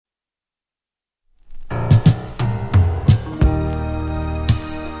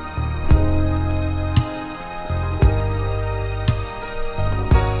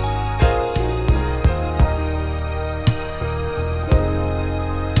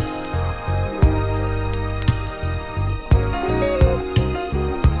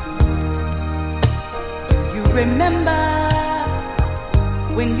remember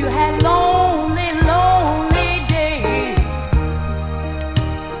when you had lonely, lonely days?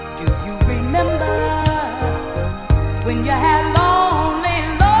 Do you remember when you had lonely,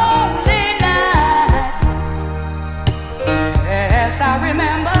 lonely nights? Yes, I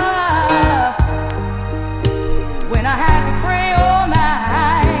remember when I had to pray all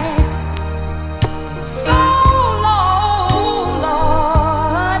night. So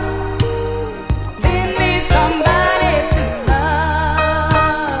Lord, send me somebody to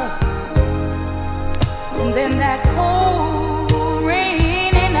love. And then that cold,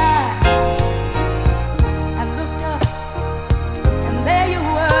 rainy night, I looked up, and there you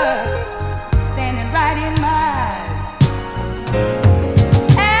were, standing right in my eyes.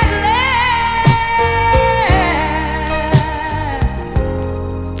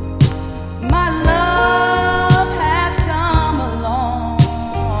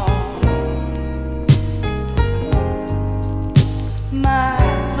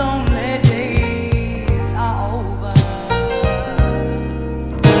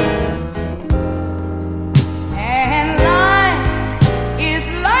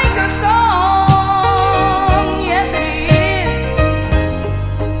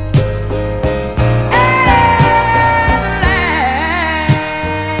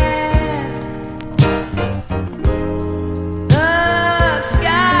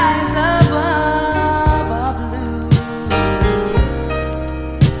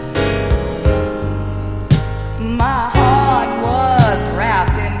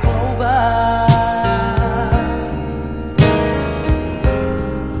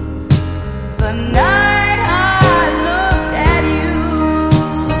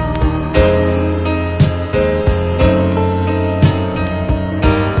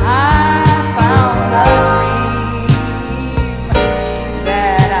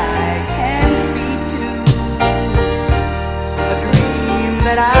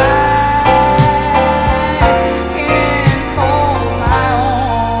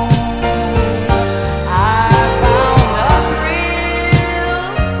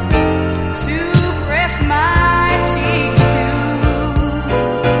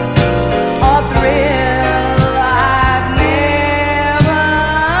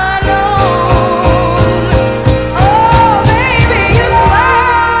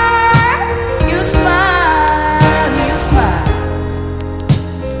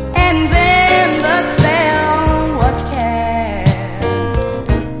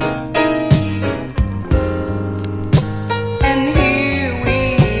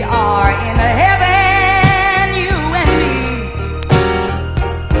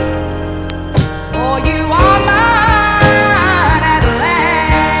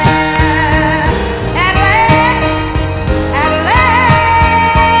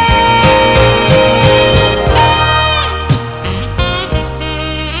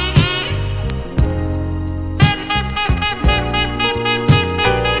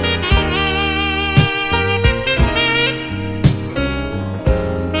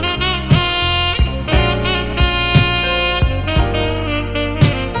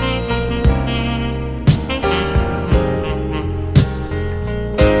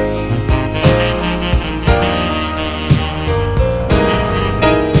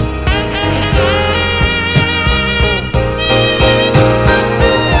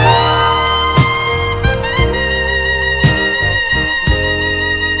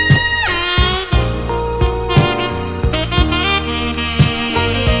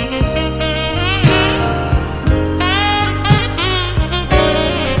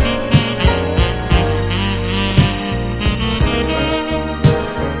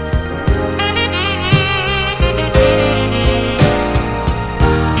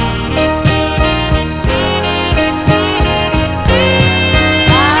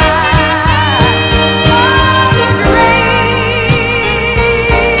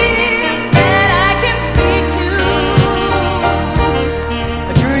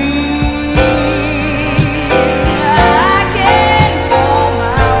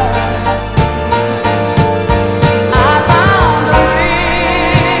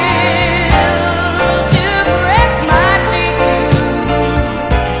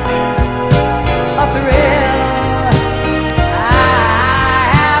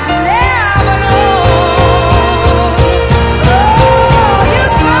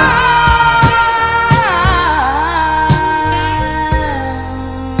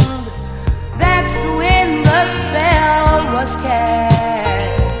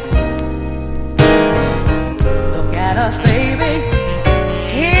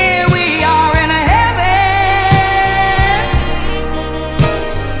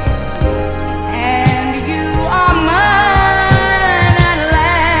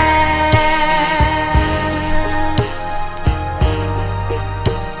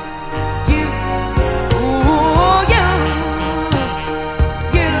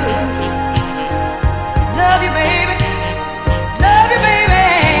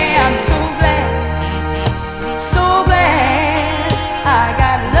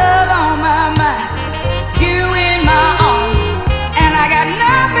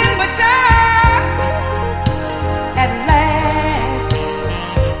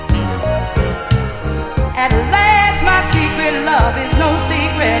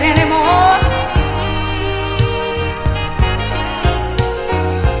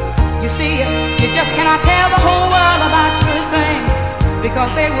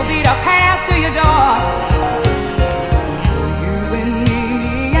 'cause they will be the path to your door. You and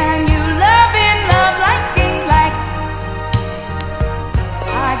me and you loving love like king like.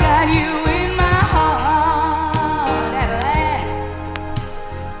 I got you in my heart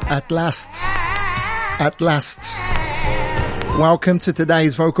at last. At last. Welcome to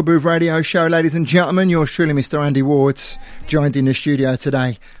today's Vocal Booth Radio Show, ladies and gentlemen. Yours truly, Mr. Andy Ward, joined in the studio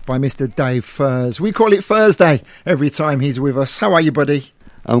today by Mr. Dave Furze. We call it FurzeDay every time he's with us. How are you, buddy?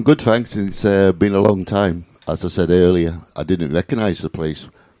 I'm good, thanks. It's been a long time. As I said earlier, I didn't recognise the place.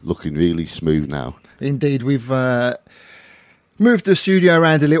 Looking really smooth now. Indeed, we've moved the studio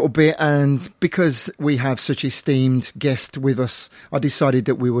around a little bit, and because we have such esteemed guests with us, I decided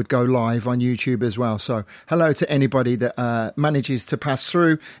that we would go live on YouTube as well. So hello to anybody that manages to pass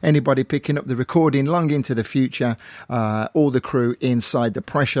through, anybody picking up the recording long into the future, all the crew inside the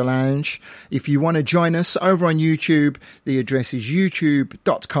Pressure Lounge. If you want to join us over on YouTube, the address is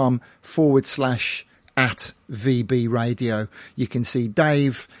youtube.com/@VB Radio. You can see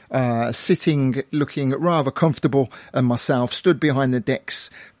Dave sitting looking rather comfortable, and myself stood behind the decks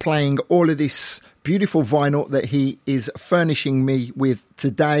playing all of this beautiful vinyl that he is furnishing me with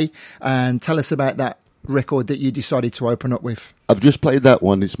today. And tell us about that record that you decided to open up with. I've just played that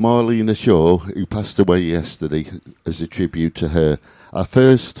one. It's Marlena Shaw, who passed away yesterday, as a tribute to her. I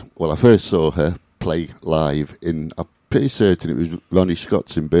first saw her play live I'm pretty certain it was Ronnie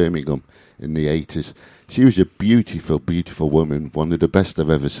Scott's in Birmingham in the 80s. She was a beautiful, beautiful woman, one of the best I've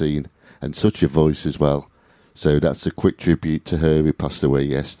ever seen, and such a voice as well. So that's a quick tribute to her who passed away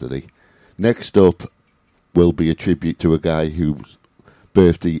yesterday. Next up will be a tribute to a guy whose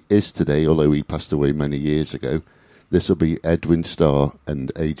birthday is today, although he passed away many years ago. This will be Edwin Starr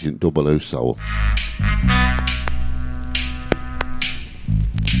and Agent 00 Soul.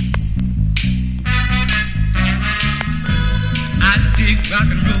 I dig rock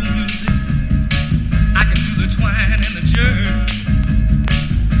and roll music. I can do the twine and the jerk.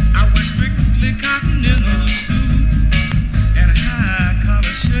 I wear strictly continental suits and high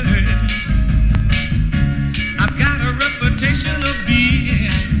collar shirts. I've got a reputation of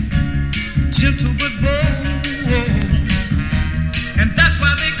being gentle but bold, and that's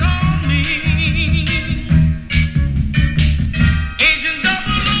why they call me Agent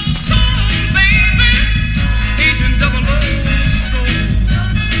 00 Soul, baby. Agent 00 Soul.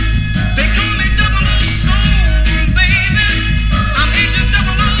 They call me 00 Soul, baby. I'm Agent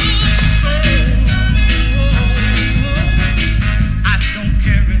 00 Soul. I don't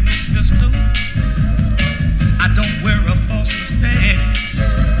carry a pistol. I don't wear a false mustache,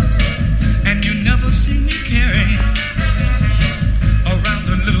 and you never see me carry around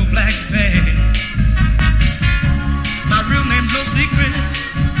a little black bag. My real name's no secret,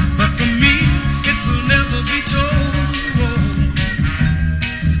 but for me it will never be told.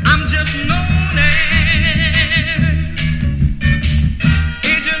 I'm just known as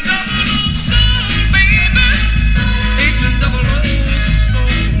Agent 00 Soul, baby. Agent 00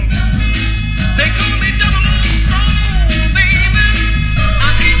 Soul. They call me 00 Soul, baby.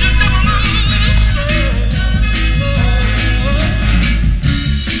 I'm Agent 00 Soul.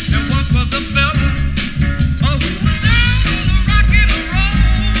 There once was a fella who was down on the rock and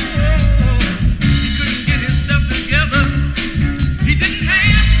roll. He couldn't get himself together. He didn't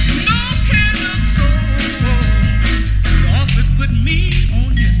have no kind of soul. The office put me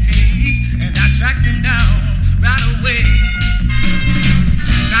on his case, and I tracked him down right away.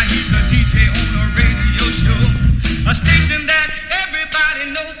 Now he's a DJ on a radio show, a station that everybody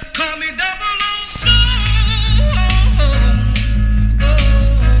knows. Call me 00 Soul.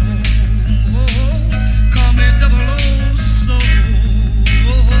 Call me 00 Soul.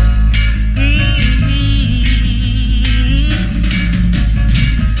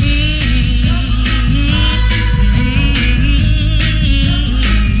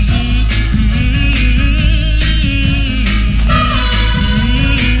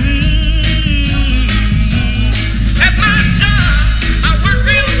 At my job, I work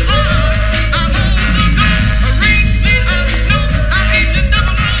real hard. I'm on the go, arrange me a snow. I'm Agent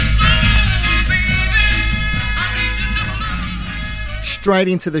 00 Soul, baby. I'm Agent 00 Soul. Straight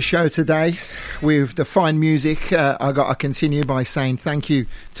into the show today with the fine music. I got to continue by saying thank you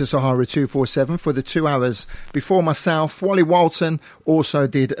to Sahara 247 for the 2 hours before myself. Wally Walton also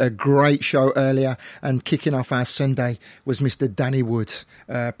did a great show earlier, and kicking off our Sunday was Mr. Danny Wood.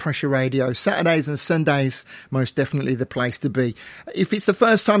 Pressure Radio, Saturdays and Sundays, most definitely the place to be. If it's the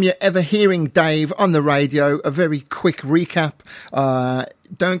first time you're ever hearing Dave on the radio, a very quick recap.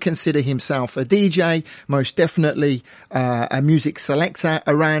 don't consider himself a DJ, most definitely a music selector,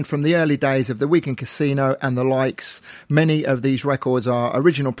 around from the early days of the Wigan Casino and the likes. Many of these records are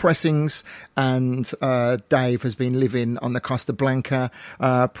original pressings, and Dave has been living on the Costa Blanca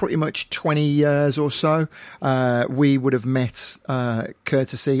pretty much 20 years or so. We would have met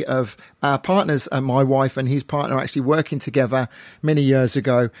courtesy of our partners, and my wife and his partner actually working together many years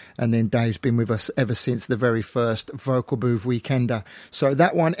ago, and then Dave's been with us ever since the very first Vocal Booth Weekender. So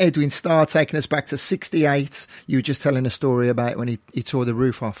that one, Edwin Starr, taking us back to 68. You were just telling a story about when he tore the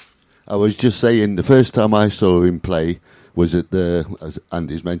roof off. I was just saying, the first time I saw him play was at the, as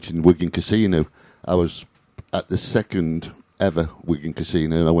Andy's mentioned, Wigan Casino. I was at the second ever Wigan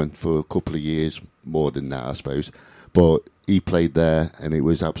Casino, and I went for a couple of years, more than that, I suppose. But he played there, and it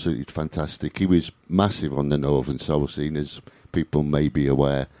was absolutely fantastic. He was massive on the Northern Soul scene, as people may be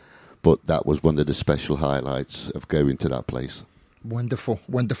aware, but that was one of the special highlights of going to that place. Wonderful,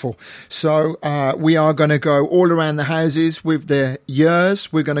 wonderful. So we are going to go all around the houses with the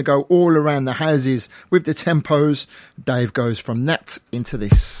years. We're going to go all around the houses with the tempos. Dave goes from that into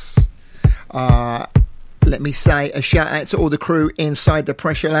this. Let me say a shout out to all the crew inside the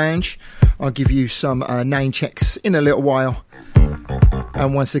Pressure Lounge. I'll give you some name checks in a little while.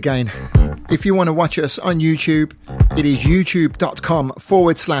 And once again, if you want to watch us on YouTube, it is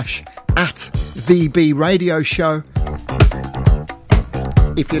youtube.com/@VB Radio Show.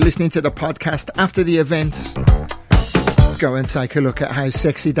 If you're listening to the podcast after the event, go and take a look at how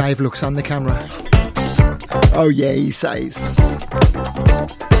sexy Dave looks on the camera. Oh yeah, he says.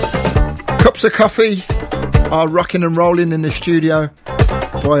 Cups of coffee are rocking and rolling in the studio.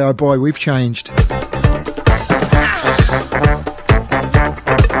 Boy, oh boy, we've changed.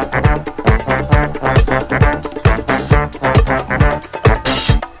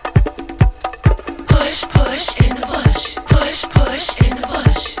 Push, push in the bush. Push, push in the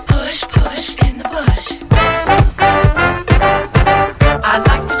bush. Push, push in the bush. I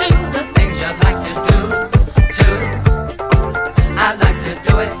like to do the things you like to do, too. I like to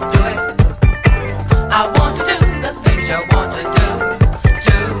do it, do it. I want to do the things you want to do,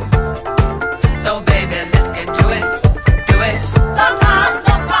 too. So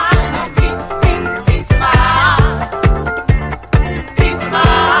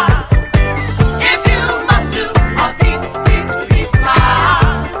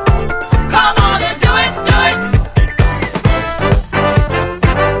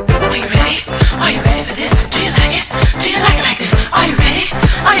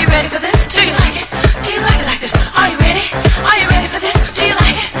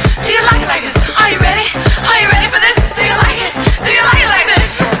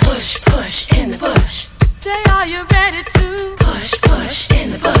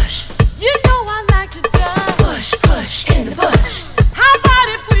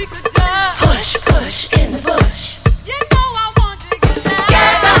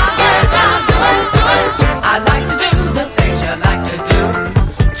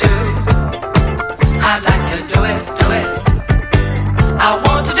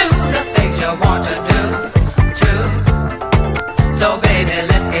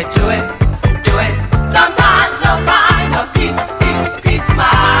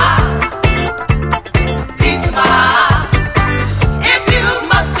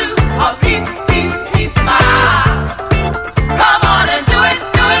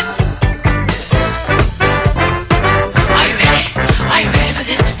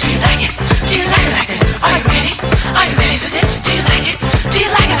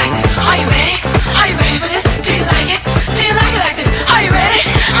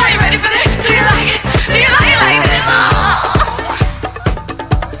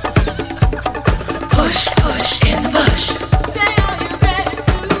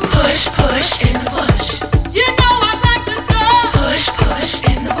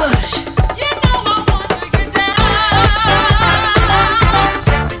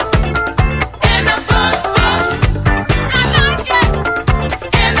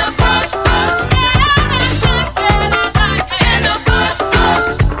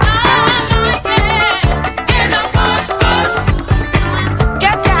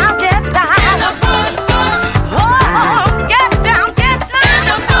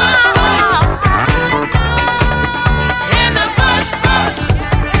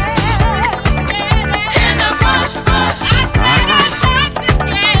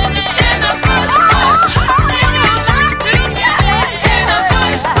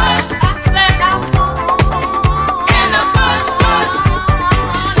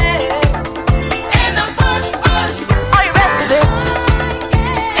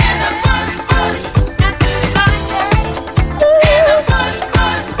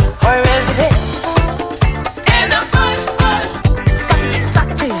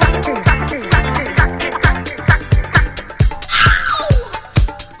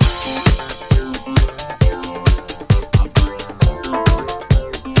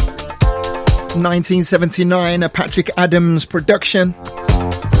 1979, a Patrick Adams production.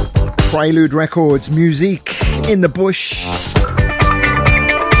 Prelude Records, Music in the Bush.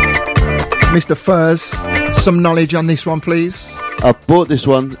 Mr. Furze, some knowledge on this one, please. I bought this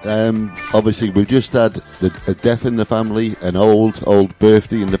one. Obviously, we've just had a death in the family, an old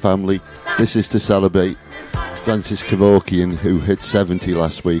birthday in the family. This is to celebrate Francis Kevorkian, who hit 70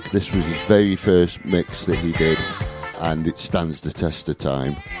 last week. This was his very first mix that he did, and it stands the test of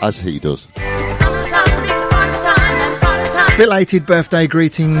time, as he does. Belated birthday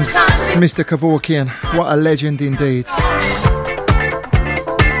greetings, Mr. Kevorkian. What a legend indeed.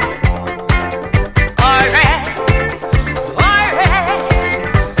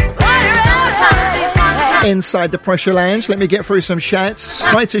 Inside the Pressure Lounge, let me get through some shouts.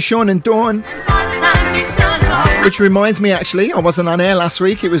 Hi to Sean and Dawn. Which reminds me, actually, I wasn't on air last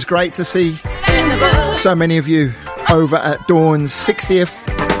week. It was great to see so many of you over at Dawn's 60th.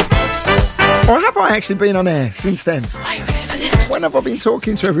 Or have I actually been on air since then? When have I been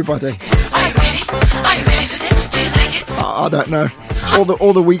talking to everybody? I don't know.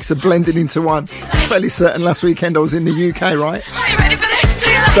 All the weeks are blending into one. Fairly certain last weekend I was in the UK, right?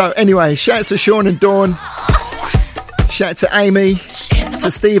 So anyway, shout to Sean and Dawn. Shout to Amy,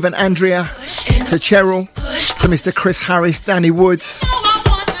 to Steve and Andrea, to Cheryl, to Mr. Chris Harris, Danny Woods,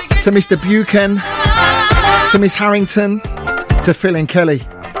 to Mr. Buchan, to Miss Harrington, to Phil and Kelly.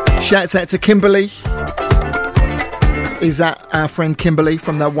 Shouts out to Kimberly. Is that our friend Kimberly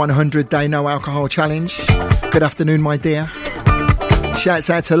from the 100-day no alcohol challenge? Good afternoon, my dear. Shouts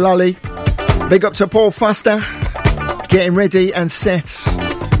out to Lolly. Big up to Paul Foster. Getting ready and set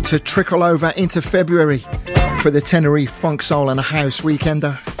to trickle over into February for the Tenerife Funk Soul and House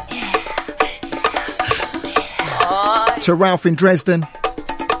Weekender. To Ralph in Dresden,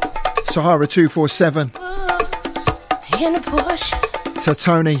 Sahara 247, to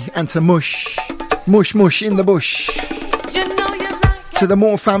Tony and to Mush in the bush, to the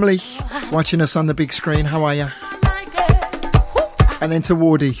Moore family watching us on the big screen, how are ya? And then to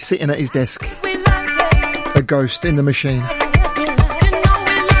Wardy sitting at his desk, a ghost in the machine.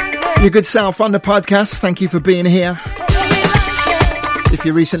 Your good self on the podcast, thank you for being here. If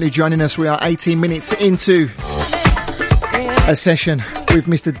you're recently joining us, we are 18 minutes into a session with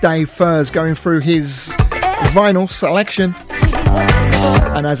Mr. Dave Furze going through his vinyl selection.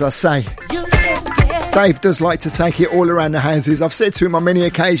 And as I say, Dave does like to take it all around the houses. I've said to him on many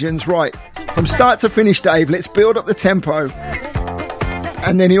occasions, right, from start to finish, Dave, let's build up the tempo.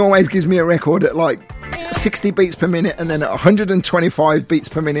 And then he always gives me a record at like 60 beats per minute and then at 125 beats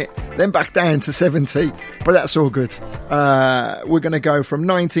per minute, then back down to 70. But that's all good. We're going to go from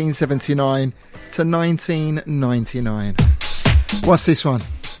 1979 to 1999. What's this one?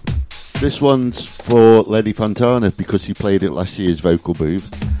 This one's for Lenny Fontana because he played it last year's vocal booth.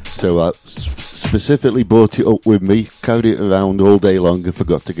 So I specifically brought it up with me, carried it around all day long and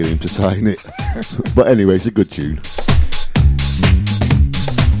forgot to get him to sign it. But anyway, it's a good tune.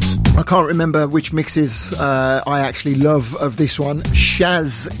 I can't remember which mixes I actually love of this one.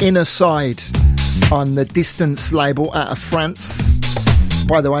 Shaz Inner Side on the Distance label out of France.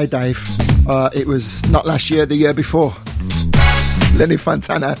 By the way, Dave, it was not last year, the year before. Lenny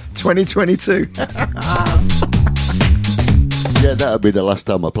Fontana 2022. Yeah, that'll be the last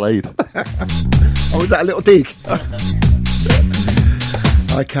time I played. Oh, was that a little dig?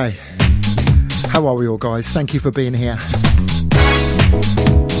 Okay. How are we all, guys? Thank you for being here.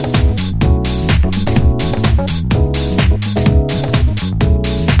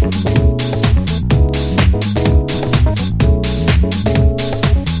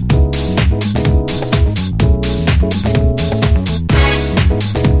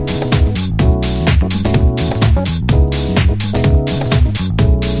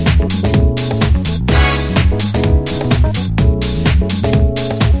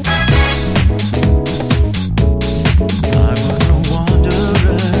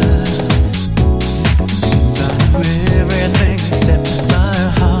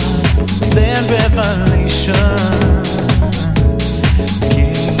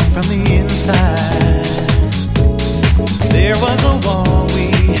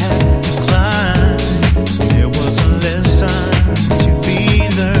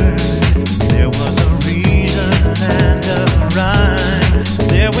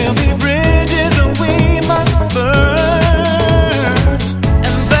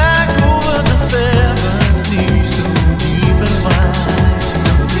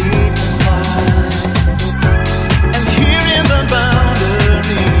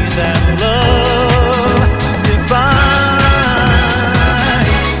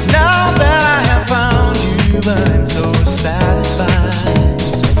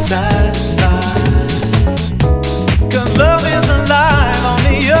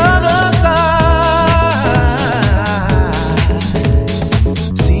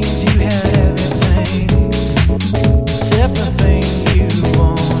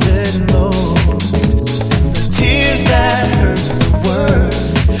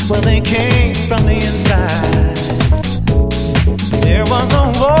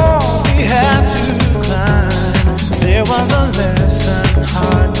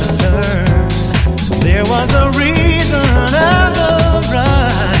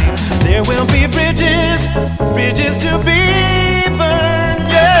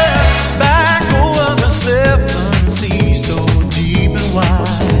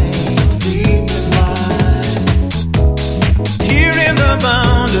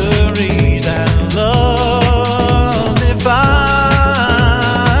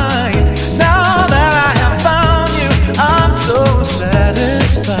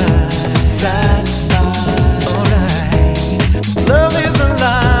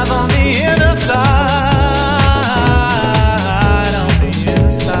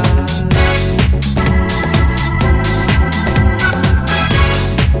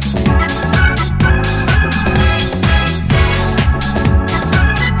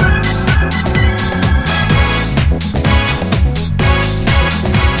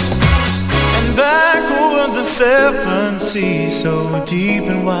 sea so deep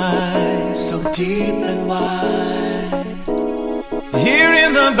and wide, so deep and wide. Here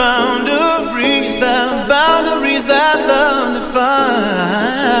in the boundaries that love defines.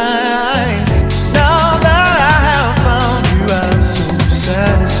 Now that I have found you, I'm so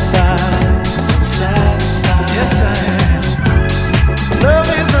satisfied, so satisfied. Yes, I am. Love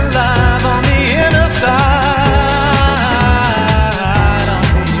is alive on the inner side, on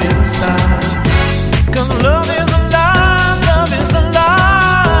the inner side. 'Cause love is alive, love is alive.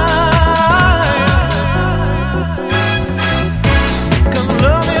 'Cause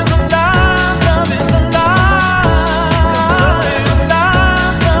love is alive, love is alive. Love is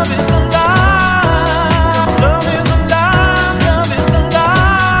alive, love is alive. Love is alive, love is alive.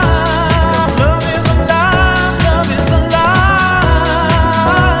 Love is alive, love is alive.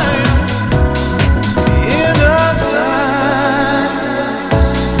 The inner side.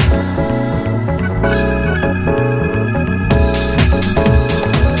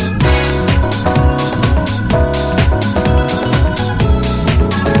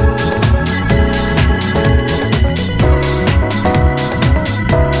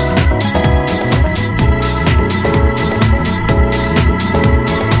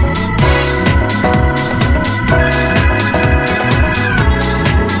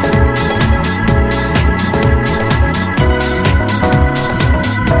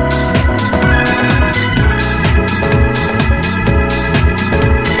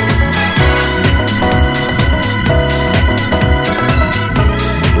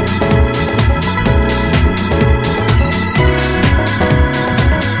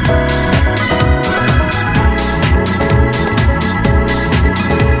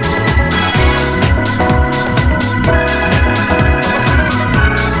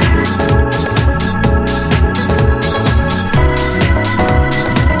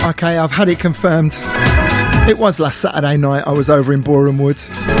 Okay, I've had it confirmed. It was last Saturday night. I was over in Boreham Wood.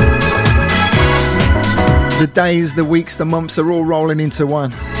 The days, the weeks, the months are all rolling into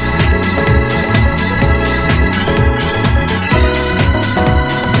one.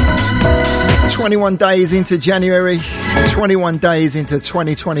 "21 days into January, 21 days into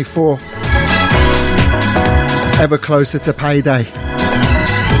 2024. Ever closer to payday.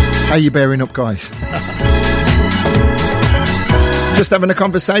 How you bearing up, guys?" Just having a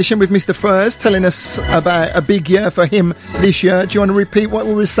conversation with Mr. Furze, telling us about a big year for him this year. Do you want to repeat what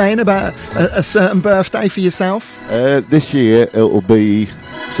we were saying about a certain birthday for yourself? This year it'll be,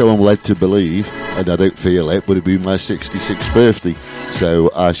 so I'm led to believe, and I don't feel it, but it'll be my 66th birthday.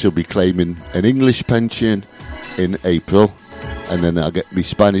 So I shall be claiming an English pension in April, and then I'll get my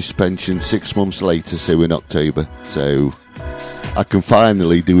Spanish pension 6 months later, so in October. So I can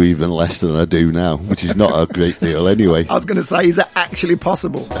finally do even less than I do now, which is not a great deal anyway. I was going to say, is that actually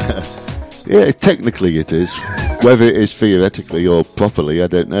possible? Yeah, technically it is. Whether it is theoretically or properly, I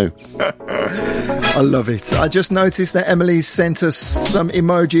don't know. I love it. I just noticed that Emily sent us some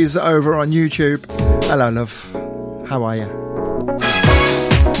emojis over on YouTube. Hello, love. How are you?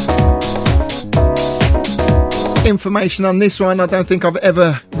 Information on this one I don't think I've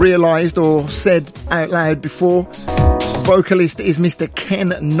ever realised or said out loud before. Vocalist is Mr.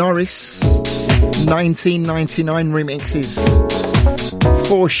 Ken Norris. 1999 remixes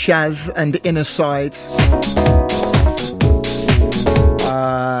for Shaz and Inner Side.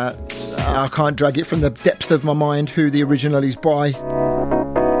 I can't drag it from the depth of my mind who the original is by.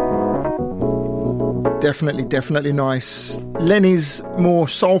 Definitely nice. Lenny's more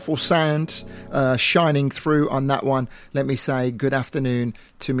soulful sound shining through on that one. Let me say good afternoon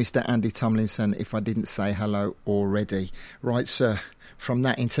to Mr. Andy Tomlinson if I didn't say hello already. Right, sir, from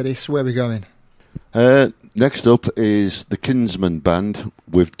that into this, where are we going? Next up is the Kinsman Band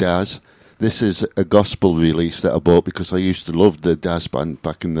with Daz. This is a gospel release that I bought because I used to love the Daz band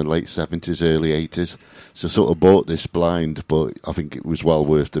back in the late 70s, early 80s. So I sort of bought this blind, but I think it was well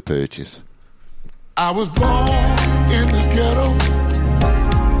worth the purchase. I was born in the ghetto.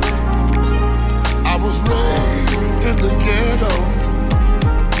 I was raised in the ghetto.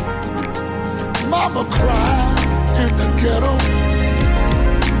 Mama cried in the ghetto.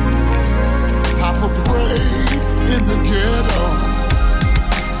 Papa prayed in the ghetto.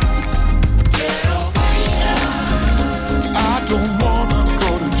 I don't wanna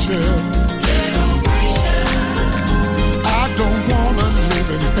go to jail. I don't wanna live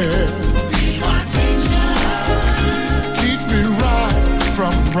in hell. Teach me right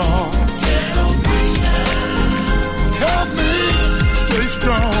from wrong. Help me stay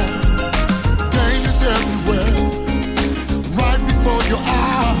strong. Dangers everywhere, right before your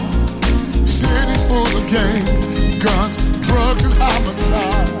eyes. Cities full of gangs, guns, drugs,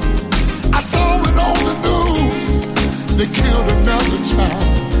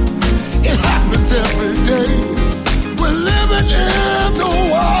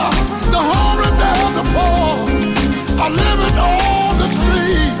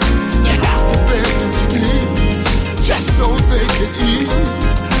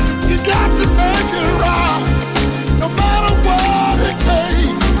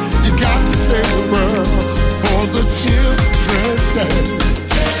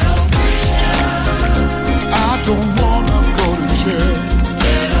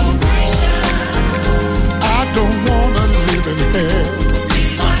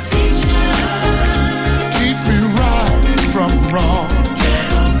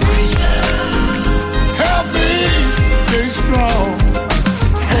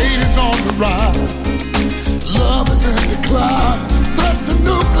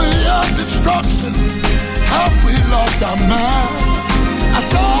 how we lost our mind. I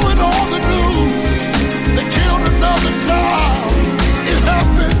saw it on the news. They killed another child. It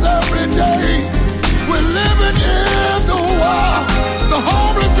happens every day. We're living in the wild. The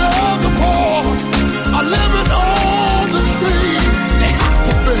homeless and the poor are living on the street. They have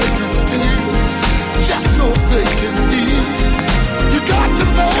to beg and steal just so they can eat. You got to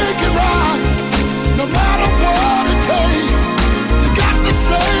make it right, no matter what it takes. You got to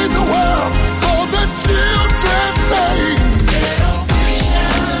save the world for the children's sake.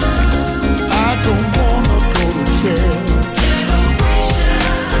 I don't wanna go to jail.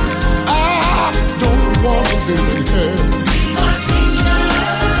 I don't wanna live in hell.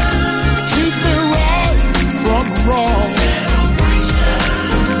 Teach me right from wrong.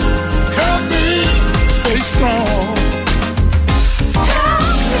 Help me stay strong.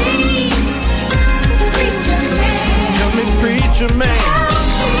 Help me, preacher man.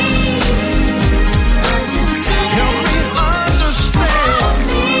 Help me understand.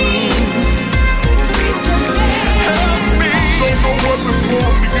 Help me. So no weapon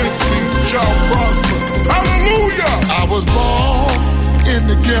formed against me shall prosper. Hallelujah! I was born in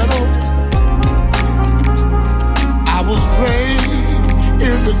the ghetto. I was raised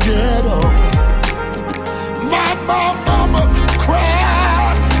in the ghetto. My mama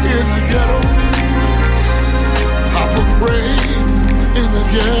cried in the ghetto. I was raised in the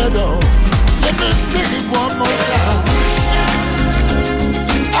ghetto. Let me sing it one more time.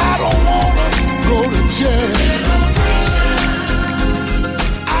 I don't wanna go to jail.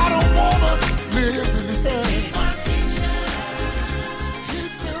 I don't wanna live in hell.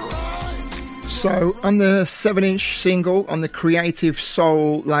 Teach me right. So, on the 7-inch single on the Creative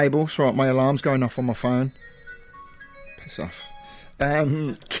Soul label, sorry, my alarm's going off on my phone. Piss off.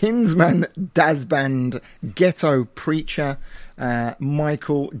 Kinsman Daz Band, Ghetto Preacher,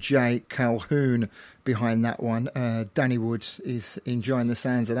 Michael J. Calhoun behind that one. Danny Wood is enjoying the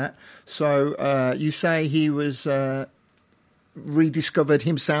sounds of that. So, you say he was rediscovered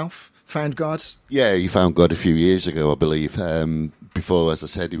himself, found God? Yeah, he found God a few years ago, I believe. Before, as I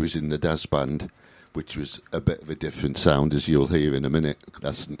said, he was in the Daz Band, which was a bit of a different sound, as you'll hear in a minute.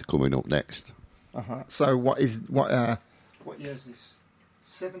 That's coming up next. So, what year is this?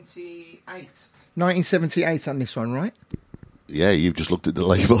 78. 1978 on this one, right? Yeah, you've just looked at the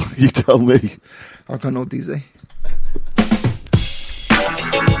label. You tell me. I've gone all dizzy.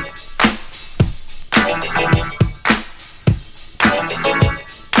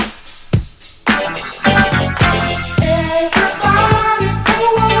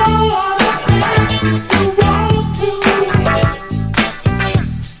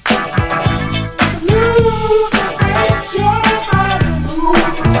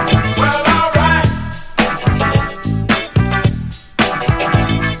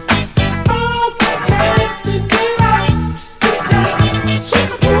 Dancing,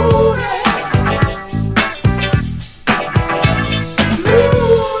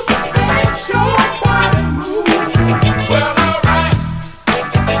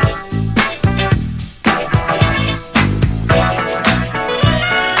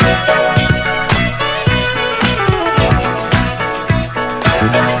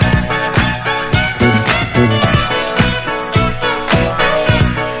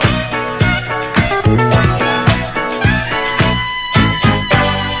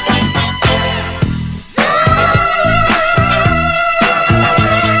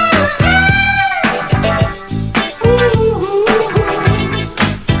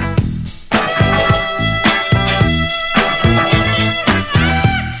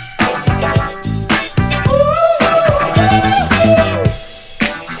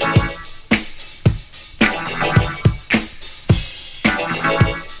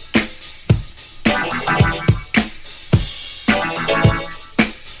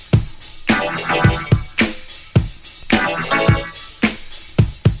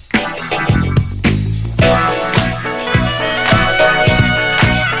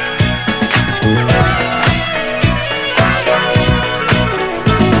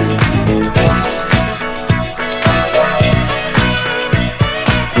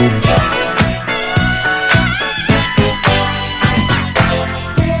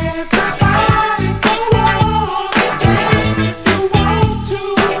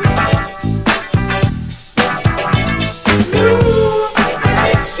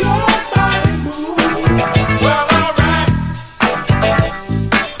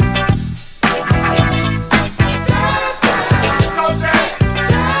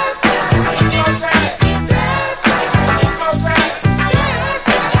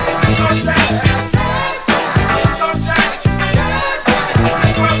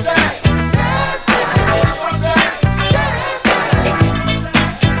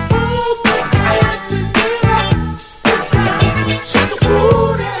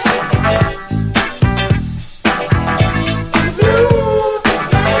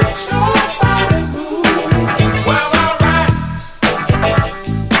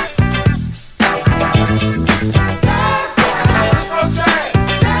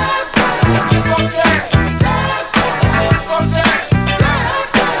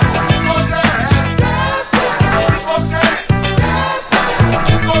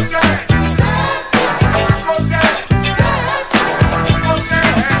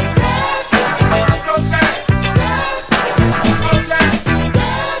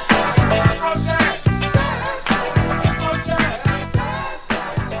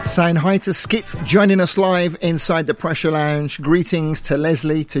 Saying hi to Skit, joining us live inside the Pressure Lounge. Greetings to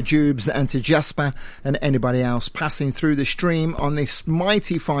Leslie, to Jubes and to Jasper and anybody else passing through the stream on this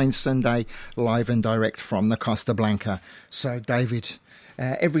mighty fine Sunday, live and direct from the Costa Blanca. So David,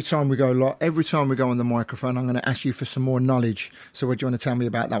 every time we go on the microphone, I'm going to ask you for some more knowledge. So what do you want to tell me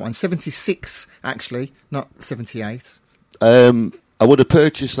about that one? 76 actually, not 78. I would have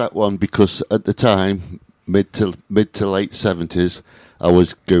purchased that one because at the time, mid to late 70s, I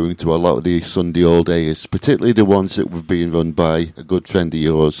was going to a lot of the Sunday all days, particularly the ones that were being run by a good friend of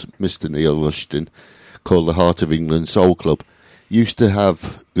yours, Mr. Neil Rushton, called the Heart of England Soul Club. Used to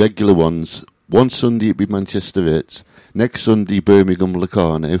have regular ones. One Sunday it'd be Manchester Ritz, next Sunday Birmingham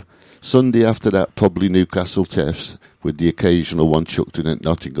Locarno, Sunday after that probably Newcastle Tefts, with the occasional one chucked in at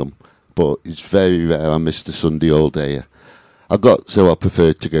Nottingham. But it's very rare I missed a Sunday all day. I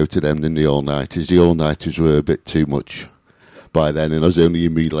preferred to go to them than the all-nighters. The all-nighters were a bit too much by then, and I was only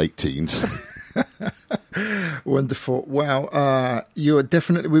in my late teens. Wonderful. Well, you're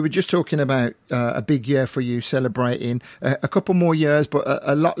definitely, we were just talking about a big year for you, celebrating a couple more years, but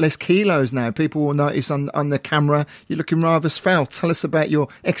a lot less kilos now. People will notice on the camera you're looking rather svelte. Tell us about your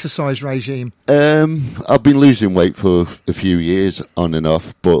exercise regime. I've been losing weight for a few years on and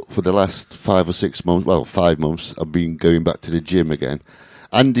off, but for the last 5 or 6 months, 5 months, I've been going back to the gym again.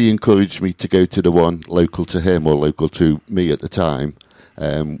 Andy encouraged me to go to the one local to him or local to me at the time,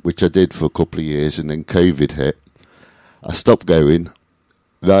 which I did for a couple of years, and then COVID hit. I stopped going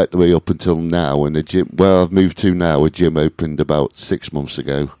right the way up until now, and the gym where I've moved to now, a gym opened about 6 months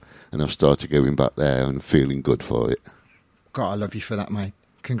ago, and I've started going back there and feeling good for it. God, I love you for that, mate.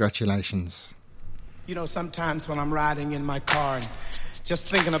 Congratulations. You know, sometimes when I'm riding in my car and just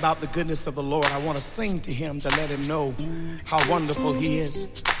thinking about the goodness of the Lord, I want to sing to him to let him know how wonderful he is.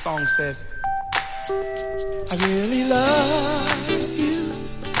 The song says, I really love you.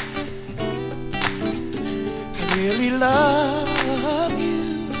 I really love you.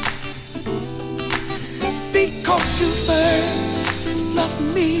 Because you first loved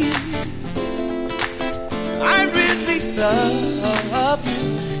me. I really love you.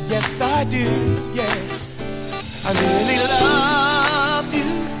 Yes, I do, yes. I really love you.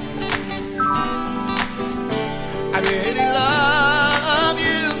 I really love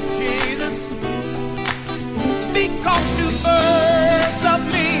you, Jesus. Because you first loved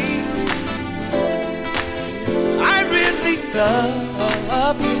me. I really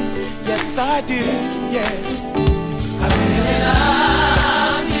love you. Yes, I do, yes. I really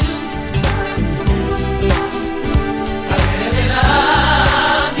love you. I really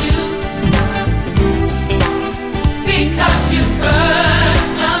love you. Because you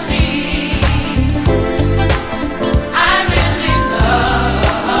first loved me. I really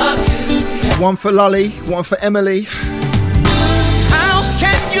love you. Yes. One for Lolly, one for Emily. How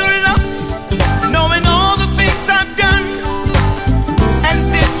can you love knowing all the things I've done?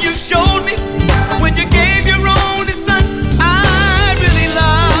 And then you showed me when you gave your only son. I really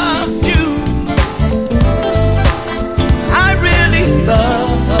love you. I really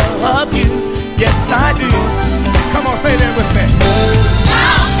love you. Yes, I do. Come on, say that with me.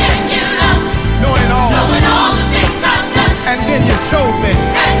 How can you love Knowing all the things I've done? and then you showed me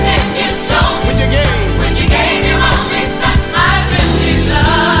And then you showed when you gave when you gave your own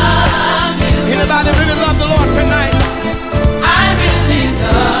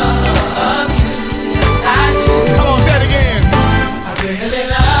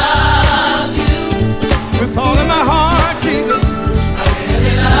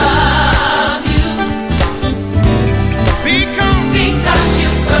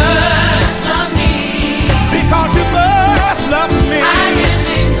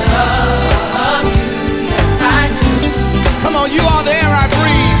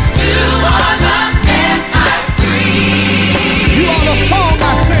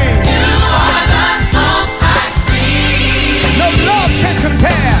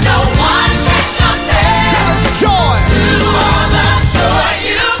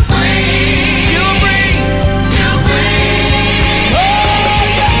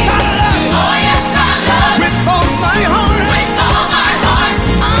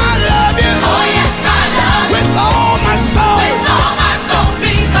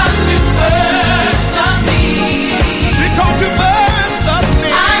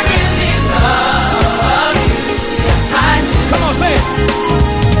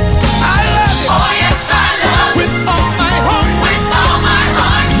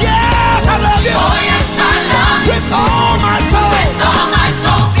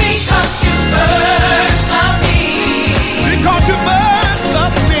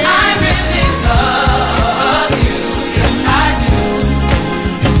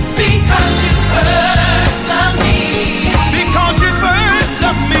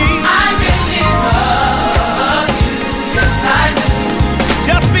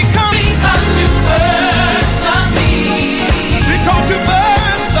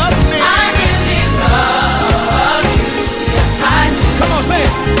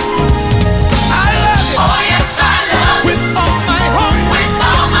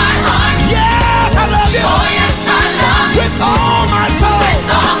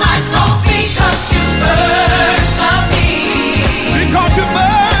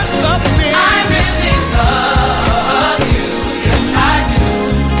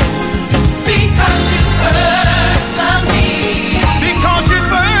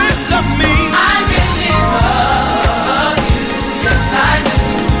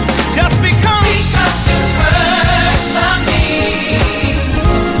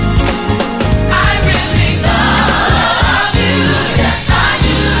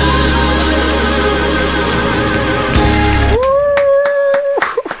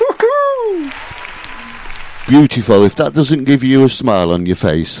beautiful. If that doesn't give you a smile on your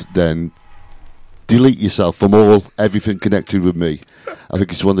face, then delete yourself from everything connected with me. I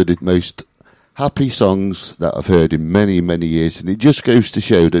think it's one of the most happy songs that I've heard in many, many years, and it just goes to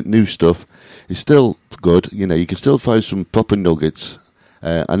show that new stuff is still good. You know, you can still find some proper nuggets.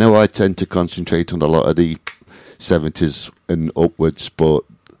 I know I tend to concentrate on a lot of the 70s and upwards, but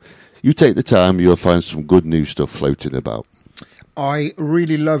you take the time, you'll find some good new stuff floating about. I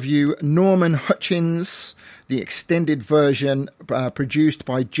Really Love You, Norman Hutchins, the extended version produced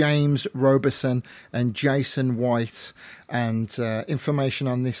by James Robeson and Jason White, and information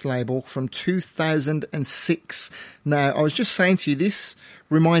on this label from 2006. Now, I was just saying to you, this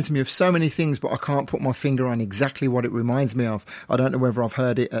reminds me of so many things, but I can't put my finger on exactly what it reminds me of. I don't know whether I've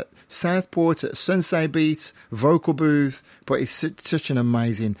heard it at Southport, at Sunset Beat, Vocal Booth, but it's such an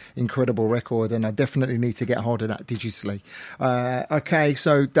amazing, incredible record, and I definitely need to get hold of that digitally. Okay,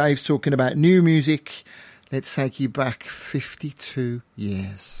 so Dave's talking about new music. Let's take you back 52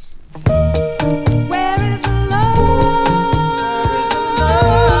 years. Where is the love? Where is the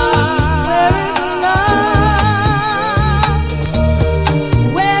love? Where is the love?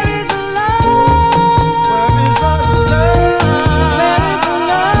 Where is the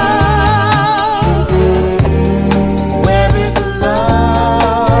love? Where is the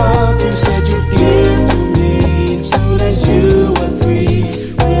love you said you'd give to me as soon as you were free?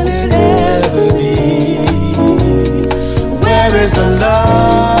 Will it ever be? Where is the love?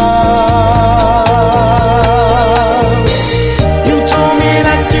 You told me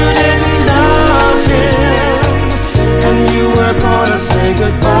that you didn't love him and you were gonna say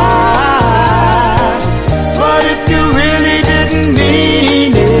goodbye. But if you really didn't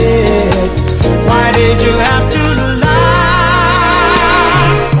mean it, why did you have to lie?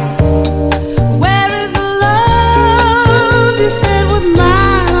 Where is the love you said was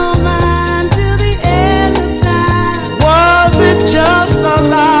mine, oh mine, till the end of time? Was it just a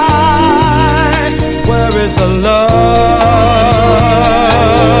lie? Where is the love?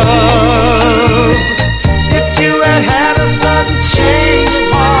 If you had had a sudden change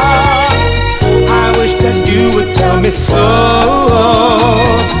of heart, I wish that you would tell me so.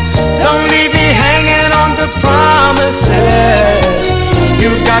 Don't leave me hanging on to promises. You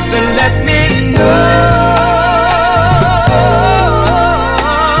got to let me know.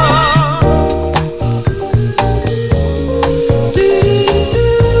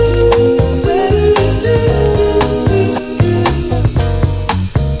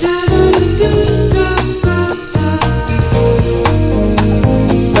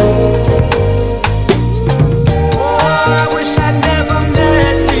 I wish I never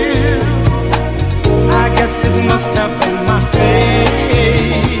met you. I guess it must have been my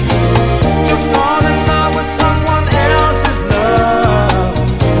fate to fall in love with someone else's love.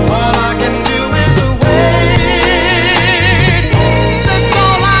 All I can do is wait. That's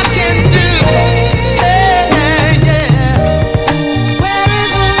all I can do. Yeah, yeah. Where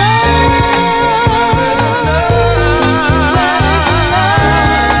is the love?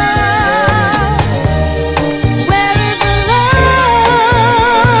 Where is the love?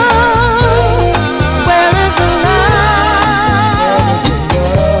 Where is the love?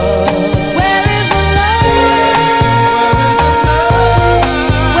 Where is the love?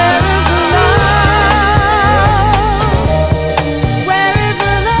 Where is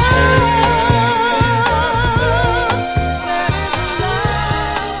the love? Where is the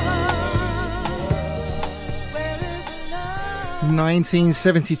love?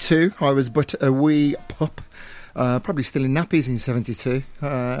 1972, I was but a wee pup. Probably still in nappies in 72.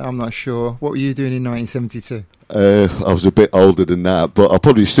 I'm not sure. What were you doing in 1972? I was a bit older than that, but I'll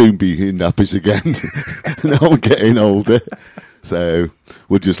probably soon be in nappies again. Now I'm getting older. So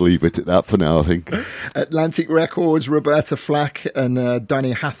we'll just leave it at that for now, I think. Atlantic Records, Roberta Flack and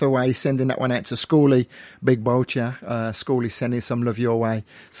Donny Hathaway sending that one out to Schoolie, Big Bolcher. Schoolie sending some love your way,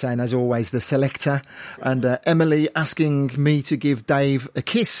 saying as always the selector. And Emily asking me to give Dave a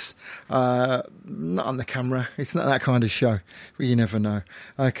kiss. Not on the camera, it's not that kind of show, but you never know.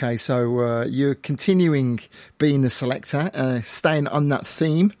 Okay, so you're continuing being the selector, staying on that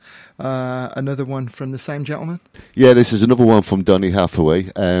theme. Another one from the same gentleman? Yeah, this is another one from Donny Hathaway.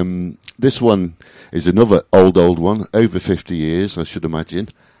 This one is another old one, over 50 years, I should imagine,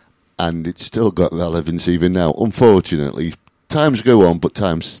 and it's still got relevance even now. Unfortunately, times go on, but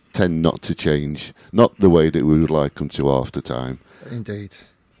times tend not to change, not the way that we would like them to after time. Indeed.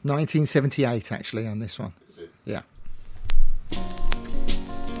 1978, actually, on this one. Is it? Yeah.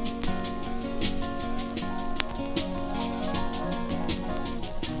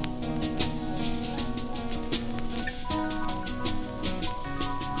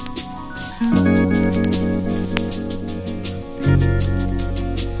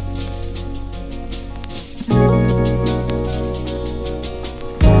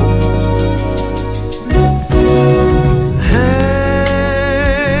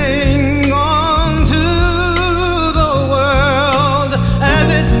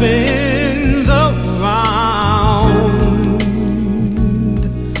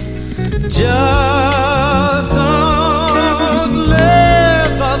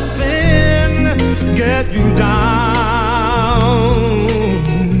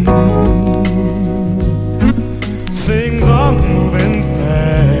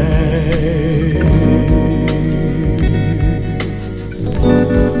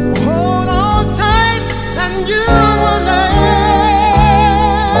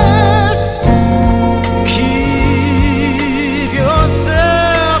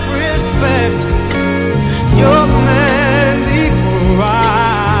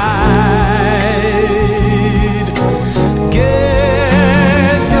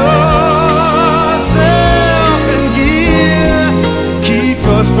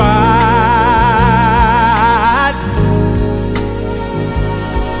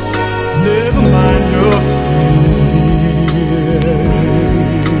 Never mind your fears.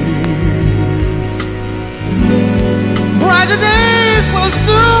 Brighter days will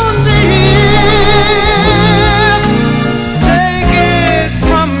soon be here. Take it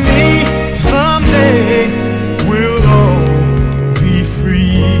from me, someday we'll all be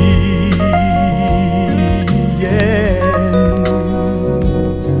free. Yeah.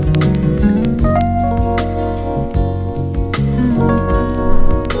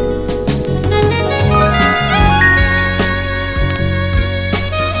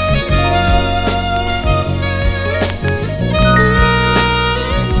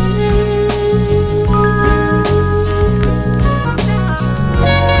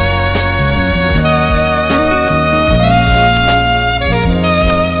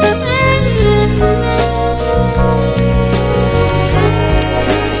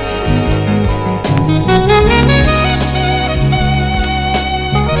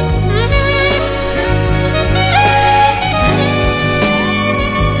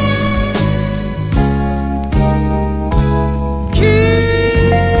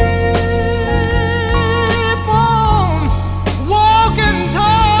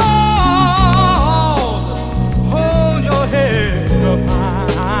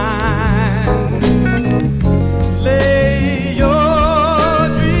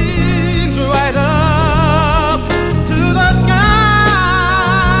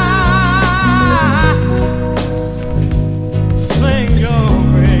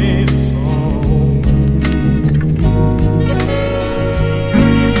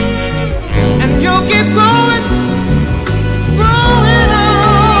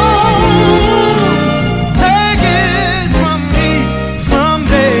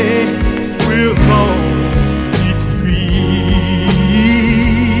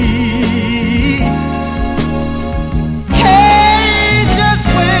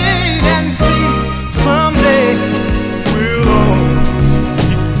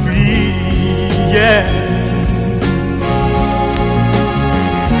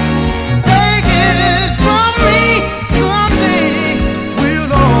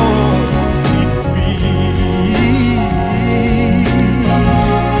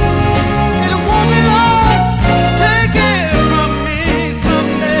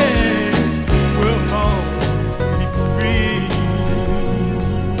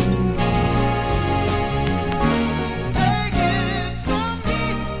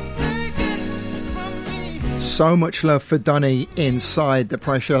 So much love for Donny inside the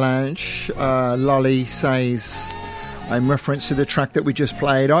Pressure Lounge. Lolly says, in reference to the track that we just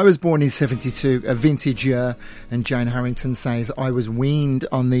played, I was born in 72, a vintage year. And Jane Harrington says, I was weaned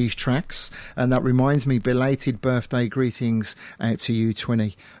on these tracks. And that reminds me, belated birthday greetings out to you,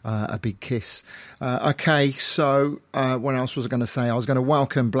 Twinny. A big kiss. Okay, so what else was I going to say? I was going to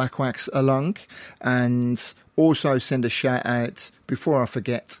welcome Black Wax along and also send a shout out, before I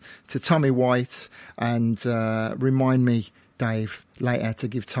forget, to Tommy White, and remind me, Dave, later to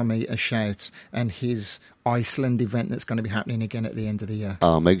give Tommy a shout and his Iceland event that's going to be happening again at the end of the year.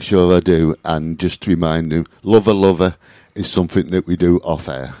 I'll make sure I do, and just remind him, Lover is something that we do off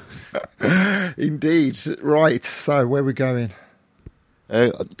air. Indeed. Right, so where are we going?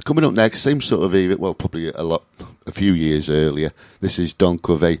 Coming up next, same sort of era, well, probably a few years earlier. This is Don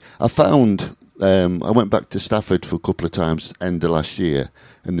Covey. I found, I went back to Stafford for a couple of times end of last year,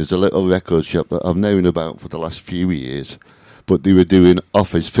 and there's a little record shop that I've known about for the last few years, but they were doing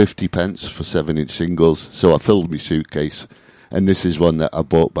offers 50 pence for 7-inch singles, so I filled my suitcase, and this is one that I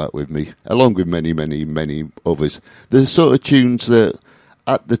brought back with me, along with many, many, many others. There's sort of tunes that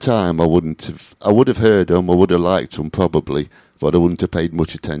at the time I would have heard them, I would have liked them probably, but I wouldn't have paid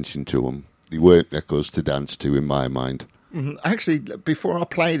much attention to them. They weren't records to dance to in my mind. Mm-hmm. Actually, before I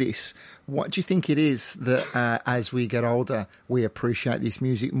play this, what do you think it is that as we get older, we appreciate this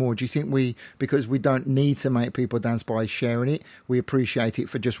music more? Do you think because we don't need to make people dance by sharing it, we appreciate it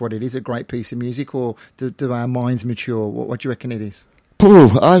for just what it is, a great piece of music, or do our minds mature? What do you reckon it is?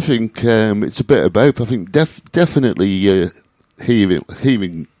 I think it's a bit of both. I think definitely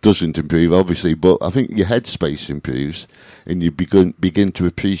hearing doesn't improve, obviously, but I think your headspace improves and you begin to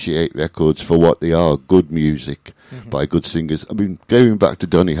appreciate records for what they are, good music by good singers. I mean, going back to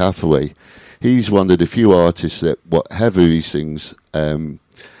Donny Hathaway, he's one of the few artists that whatever he sings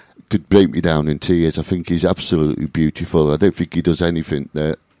could break me down in tears. I think he's absolutely beautiful. I don't think he does anything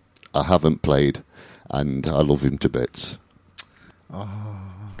that I haven't played, and I love him to bits. Oh.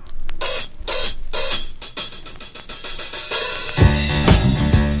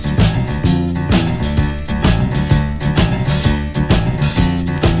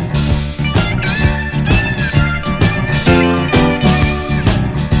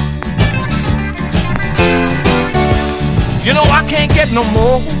 can't get no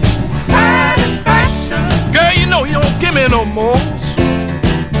more satisfaction. Girl, you know you don't give me no more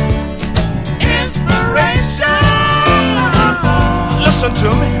inspiration. Listen to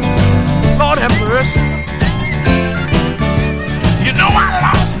me, Lord have mercy. You know I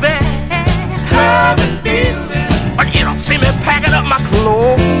lost that loving feeling, but you don't see me packing up my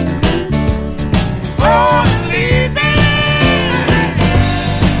clothes. Oh, leaving.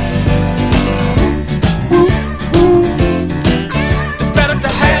 It's better to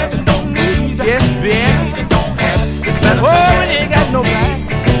have and don't need. Yes, baby. Don't have. It's better. Oh, it ain't got no back.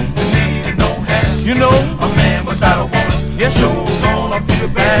 Need and don't have. You know, a man without a woman. Yes, sure, gonna feel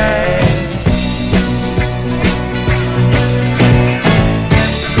bad.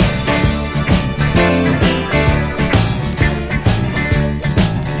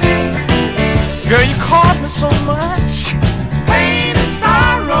 Girl, you caused me so much pain and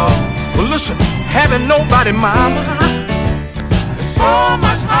sorrow. Well, listen, having nobody, mama, is so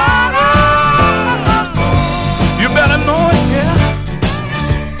much harder. You better know it, yeah.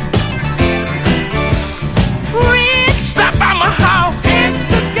 Freaks stop by my house,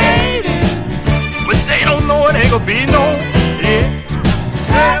 instigating, but they don't know it ain't gonna be no, yeah,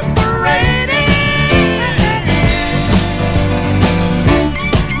 separating.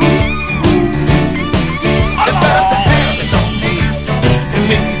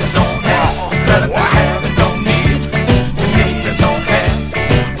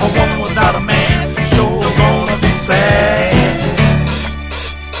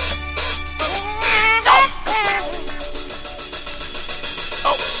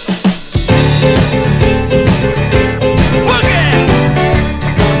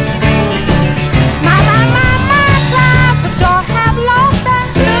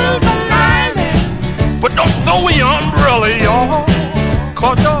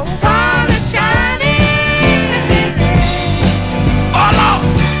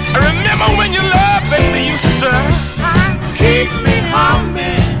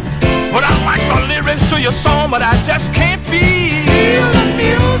 Your song, but I just can't feel the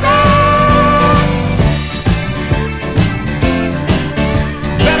music.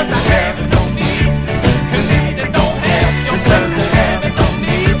 Better to have and don't need, and need and don't have. It's better to have and don't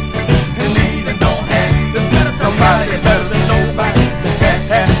need, and need and don't have. It's better somebody better than nobody.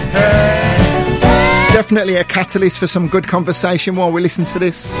 Definitely a catalyst for some good conversation while we listen to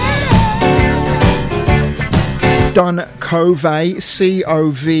this. Don Covay,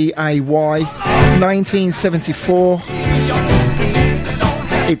 Covay, 1974.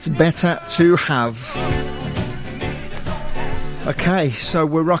 It's better to have. Okay, so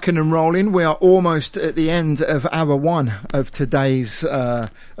we're rocking and rolling. We are almost at the end of hour one of today's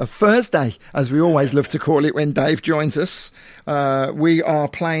of FurzeDay, as we always love to call it when Dave joins us. We are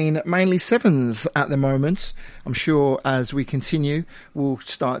playing mainly sevens at the moment. I'm sure as we continue, we'll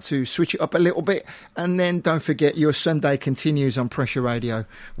start to switch it up a little bit. And then don't forget, your Sunday continues on Pressure Radio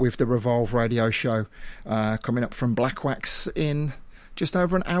with the Revolve Radio Show coming up from Blackwax in just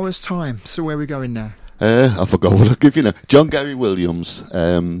over an hour's time. So where are we going now? I forgot what I'll give you now. John Gary Williams,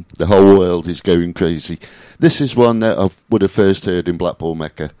 The Whole World is Going Crazy. This is one that I would have first heard in Blackpool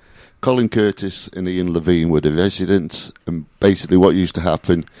Mecca. Colin Curtis and Ian Levine were the residents, and basically what used to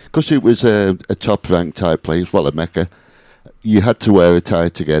happen, because it was a top-ranked type place, well, a Mecca, you had to wear a tie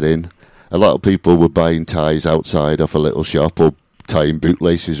to get in. A lot of people were buying ties outside off a little shop or tying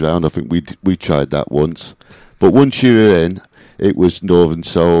bootlaces around. I think we tried that once. But once you were in, it was Northern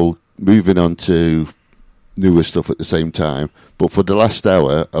Soul, moving on to newer stuff at the same time. But for the last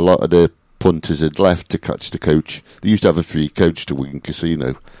hour, a lot of the punters had left to catch the coach. They used to have a free coach to Wigan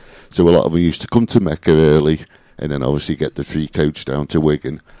Casino, so a lot of them used to come to Mecca early and then obviously get the free coach down to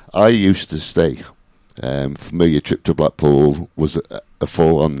Wigan. I used to stay. For me, a trip to Blackpool was a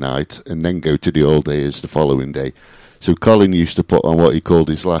full-on night and then go to the All Days the following day. So Colin used to put on what he called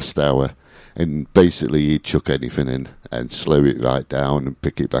his last hour, and basically he'd chuck anything in and slow it right down and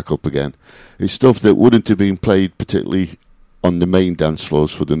pick it back up again. It's stuff that wouldn't have been played particularly on the main dance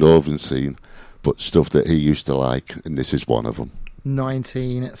floors for the northern scene, but stuff that he used to like, and this is one of them.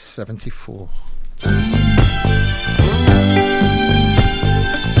 1974.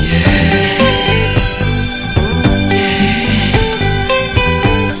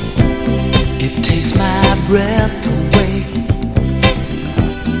 It takes my breath away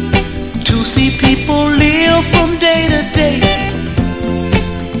to see people live from day to day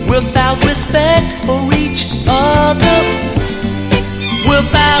without respect for each other,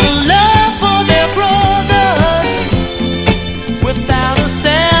 without a love for their brothers, without a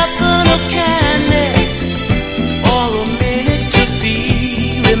second of kindness or a minute to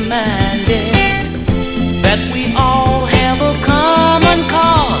be reminded that we all have a common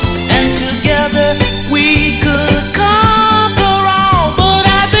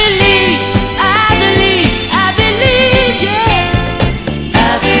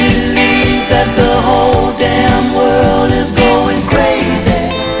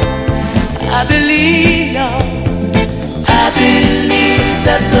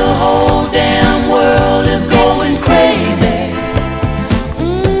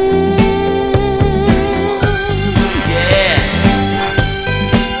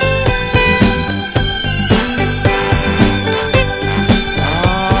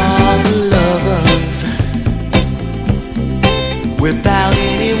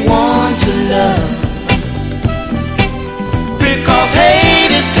 'cause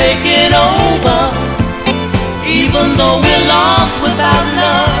hate is taking over, even though we're lost without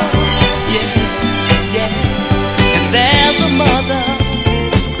love. Yeah, yeah. And there's a mother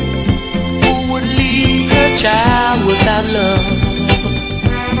who would leave her child without love.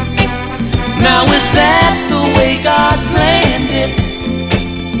 Now is that the way God planned it?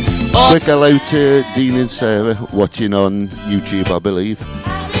 Quick hello to Dean and Sarah watching on YouTube, I believe.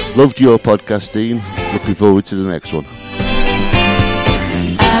 Loved your podcast, Dean. Looking forward to the next one.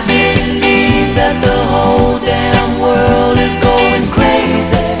 I believe that the whole damn world is going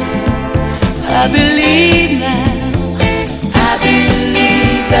crazy. I believe now. I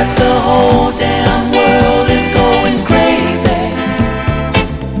believe that the whole damn world is going crazy.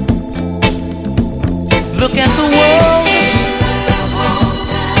 Look at the world.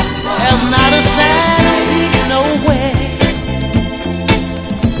 There's not a sign of peace nowhere.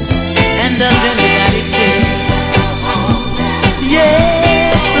 And does anybody care?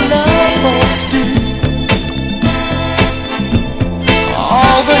 Yes, the love folks do.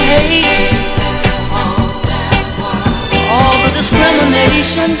 All the hate, all the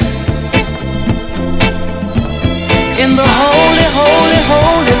discrimination in the holy, holy,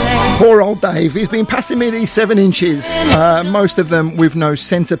 holy land. Poor old Dave. He's been passing me these 7 inches, most of them with no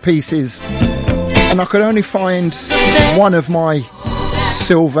centerpieces, and I could only find one of my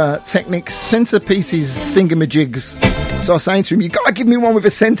silver Technics centerpieces thingamajigs. So I was saying to him, you gotta give me one with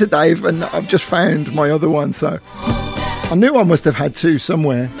a center, Dave, and I've just found my other one, so I knew I must have had 2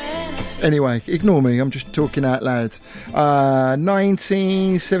 somewhere. Anyway, ignore me, I'm just talking out loud.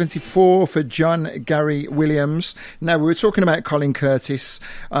 1974 for John Gary Williams. Now, we were talking about Colin Curtis.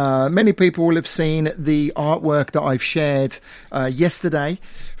 Many people will have seen the artwork that I've shared yesterday,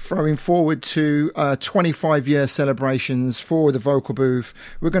 throwing forward to 25-year celebrations for the vocal booth.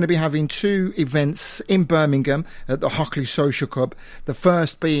 We're going to be having 2 events in Birmingham at the Hockley Social Club. The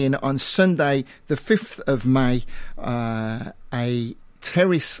first being on Sunday, the 5th of May, a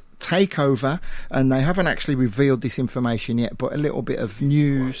terrace takeover, and they haven't actually revealed this information yet, but a little bit of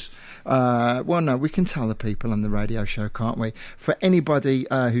news. Well, no, we can tell the people on the radio show, can't we? For anybody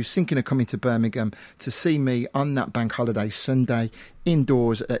who's thinking of coming to Birmingham to see me on that bank holiday Sunday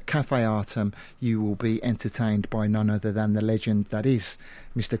indoors at Cafe Artem, you will be entertained by none other than the legend that is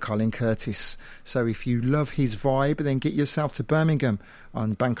Mr. Colin Curtis. So if you love his vibe, then get yourself to Birmingham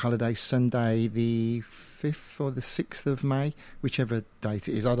on bank holiday Sunday the 5th or the 6th of May, whichever date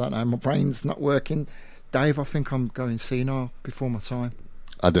it is. I don't know, my brain's not working. Dave, I think I'm going senile before my time.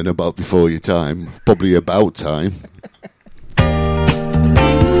 I don't know about before your time, probably about time.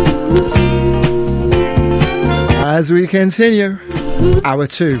 As we continue, hour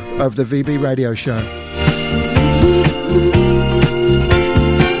 2 of the VB radio show.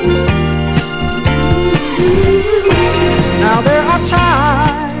 Now there are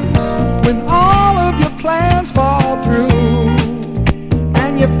times when all of your plans fall through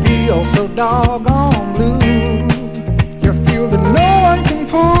and you feel so doggone blue. You feel that no one can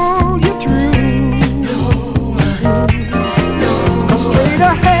pull you through. Go straight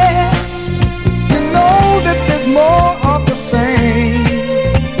ahead, you know that there's more of the same,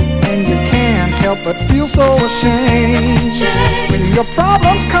 and you can't help but feel so ashamed when your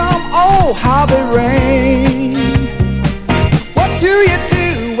problems come, oh how they rain. What do?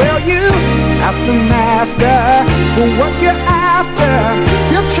 Well, you ask the master for what you're after.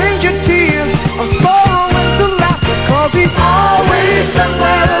 He'll change your tears of sorrow into laughter, 'cause he's always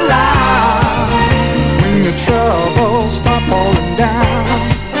somewhere around when your troubles start falling down.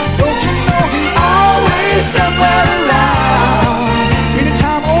 Don't you know he's always somewhere around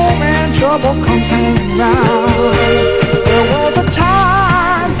anytime old man trouble comes hanging round. There was a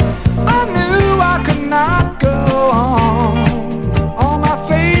time I knew I could not go on.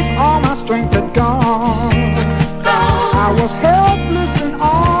 All my strength had gone. I was helpless and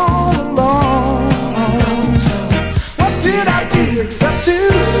all alone. What did I do except to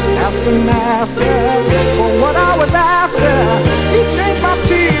ask the master for what I was after? He changed my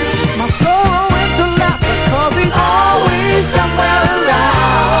tears, my sorrow into laughter, 'cause he's always somewhere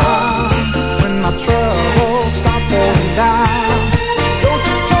around when my troubles start falling down. Don't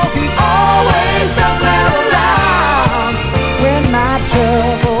you know he's always somewhere around when my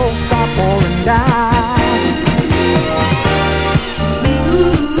troubles start falling down.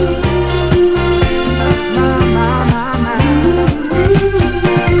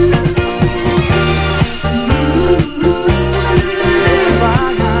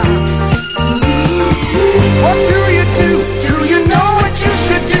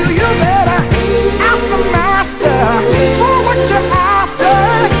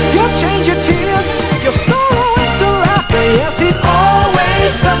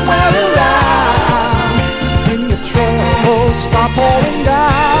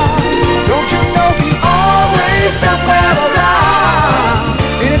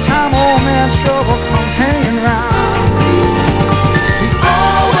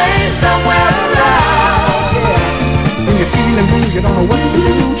 you don't know what to do,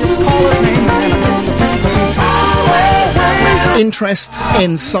 just call his name and interest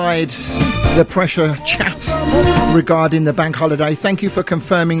inside the pressure chat regarding the bank holiday. Thank you for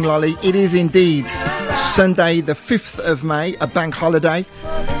confirming, Lolly. It is indeed Sunday the 5th of May, a bank holiday.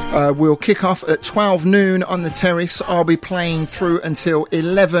 We'll kick off at 12 noon on the terrace. I'll be playing through until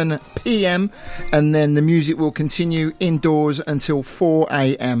 11 p.m. and then the music will continue indoors until 4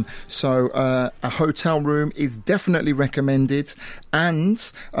 a.m. So a hotel room is definitely recommended,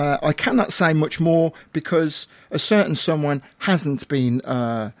 and I cannot say much more because a certain someone hasn't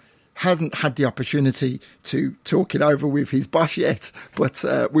had the opportunity to talk it over with his boss yet, but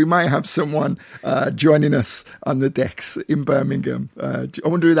we may have someone joining us on the decks in Birmingham. I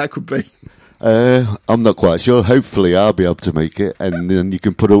wonder who that could be. I'm not quite sure. Hopefully I'll be able to make it, and then you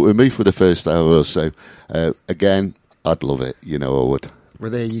can put up with me for the first hour or so. Again, I'd love it. You know I would.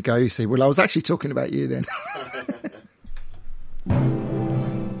 Well, there you go. You see, well, I was actually talking about you then.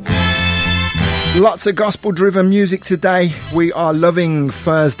 Lots of gospel-driven music today. We are loving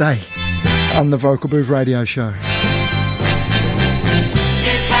FurzeDay on the Vocal Booth Radio Show. It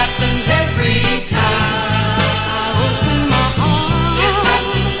happens every time I open my heart. It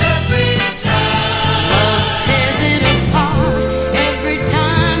happens every time. Love tears it apart. Every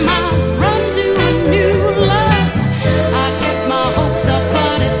time I run to a new love, I get my hopes up,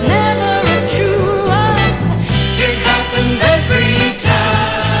 but it's never a true love. It happens every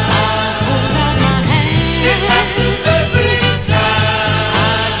time.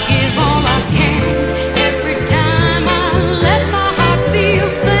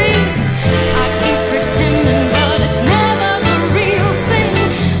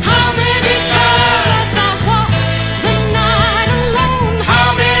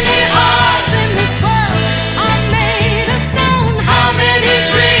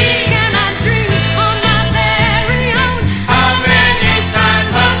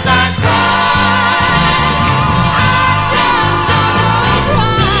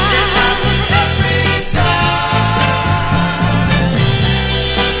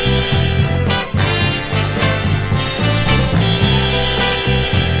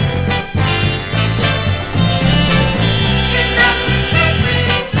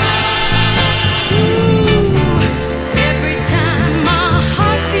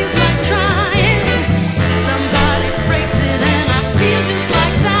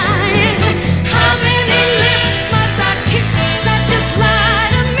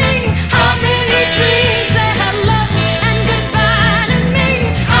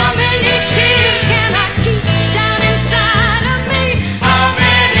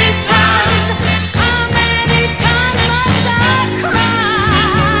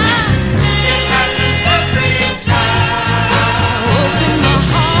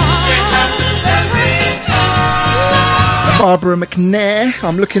 Barbara McNair.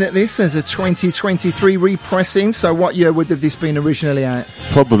 I'm looking at this as a 2023 repressing. So what year would have this been originally out?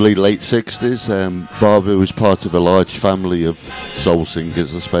 Probably late 60s. Barbara was part of a large family of soul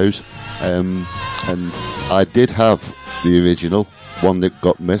singers, I suppose. And I did have the original, one that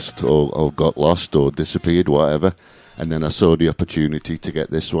got missed or got lost or disappeared, whatever. And then I saw the opportunity to get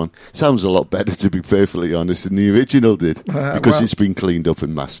this one. Sounds a lot better, to be perfectly honest, than the original did, because it's been cleaned up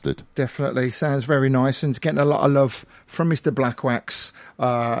and mastered. Definitely. Sounds very nice, and it's getting a lot of love from Mr. Blackwax.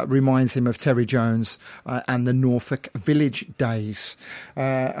 Reminds him of Terry Jones and the Norfolk Village days.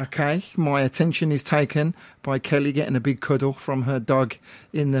 Okay, my attention is taken by Kelly getting a big cuddle from her dog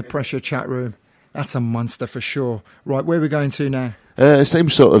in the pressure chat room. That's a monster for sure. Right, where are we going to now?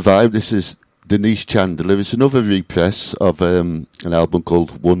 Same sort of vibe. This is Denise Chandler. It's another repress of an album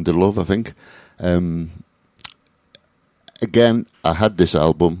called Wonder Love, I think. Again, I had this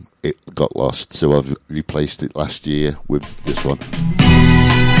album, it got lost, so I've replaced it last year with this one.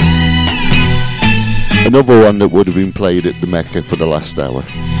 Another one that would have been played at the Mecca for the last hour.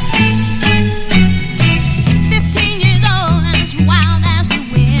 15 years old and as wild as the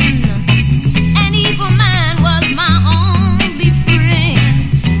wind. An evil mind was my only friend.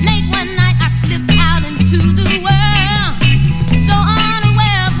 Late one night I slipped out into the world, so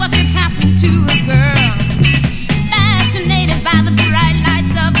unaware of what could happen to a girl. Fascinated by the bright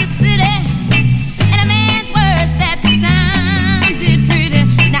lights of the city and a man's words that sounded pretty.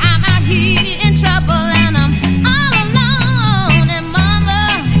 Now I'm out here in trouble and I'm all alone, and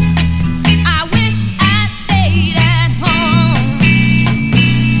mama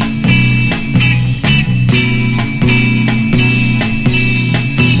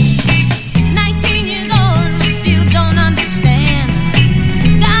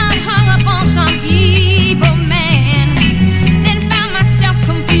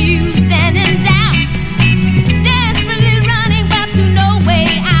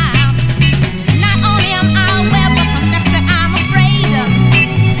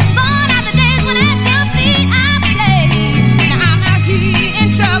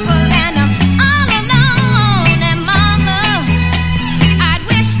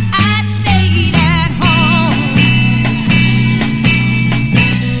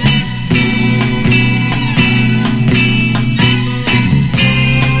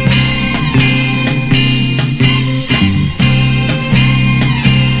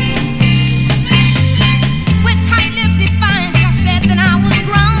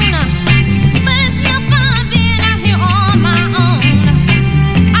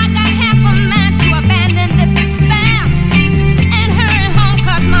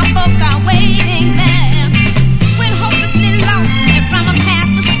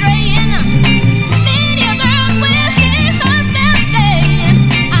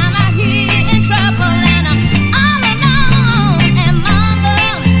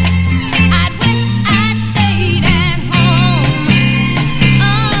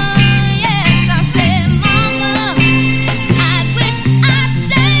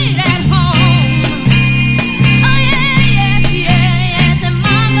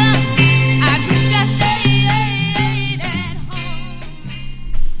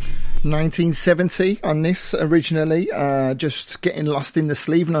 1970 on this originally, just getting lost in the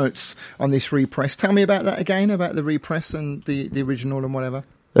sleeve notes on this repress. Tell me about that again, about the repress and the original and whatever.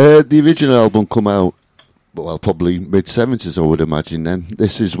 The original album come out, well, probably mid-70s, I would imagine then.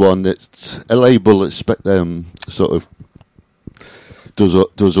 This is one that's a label that sort of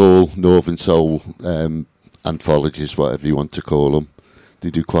does all Northern Soul anthologies, whatever you want to call them. They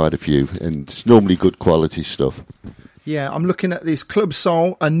do quite a few, and it's normally good quality stuff. Yeah, I'm looking at this Club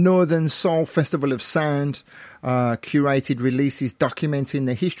Soul, a Northern Soul Festival of Sound, curated releases documenting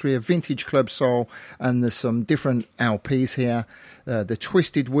the history of vintage Club Soul, and there's some different LPs here. The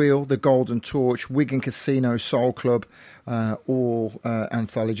Twisted Wheel, the Golden Torch, Wigan Casino Soul Club, all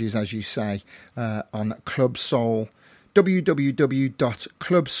anthologies, as you say, on Club Soul,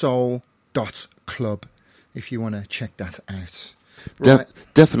 www.clubsoul.club, if you want to check that out. Right.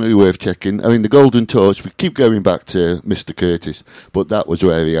 Definitely worth checking. I mean, the Golden Torch, we keep going back to Mr. Curtis, but that was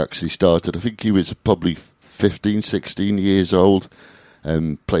where he actually started. I think he was probably 15, 16 years old,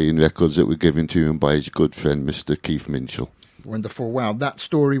 playing records that were given to him by his good friend, Mr. Keith Minshall. Wonderful. Wow, that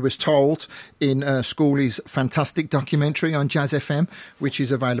story was told in Schooley's fantastic documentary on Jazz FM, which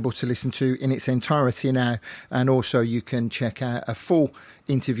is available to listen to in its entirety now. And also you can check out a full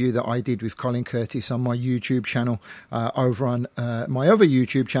interview that I did with Colin Curtis on my YouTube channel, over on my other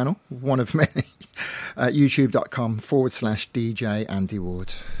YouTube channel, one of many, youtube.com/DJ Andy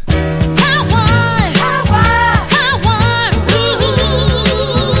Ward.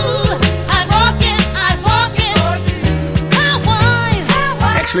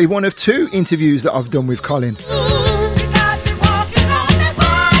 Actually, one of two interviews that I've done with Colin.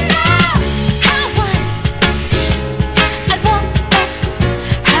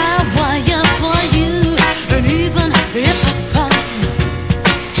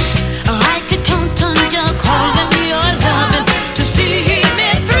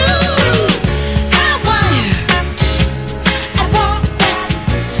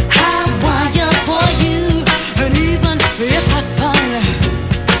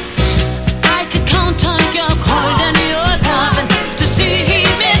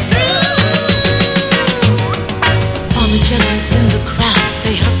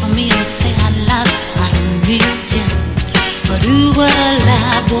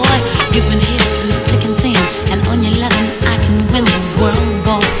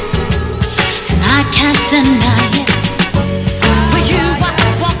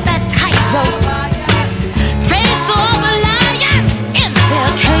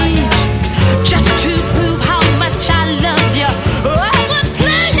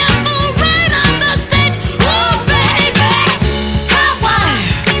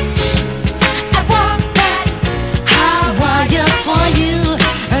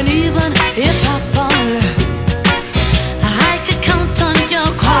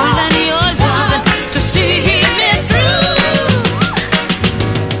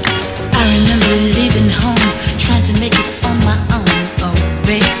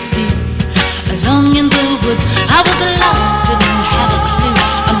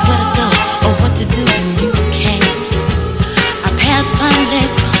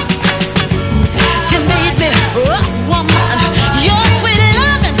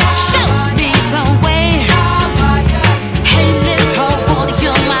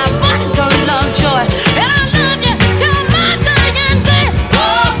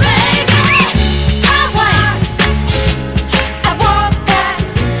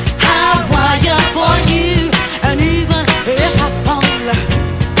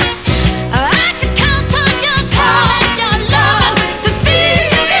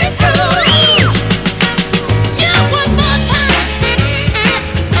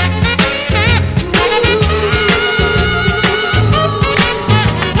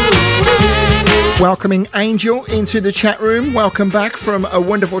 Welcoming Angel into the chat room. Welcome back from a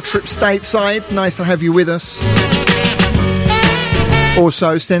wonderful trip stateside. Nice to have you with us.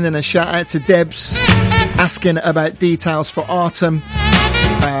 Also sending a shout out to Debs, asking about details for Artem,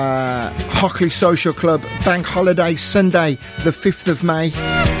 Hockley Social Club, Bank Holiday Sunday, the 5th of May.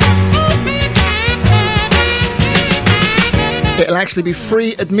 It'll actually be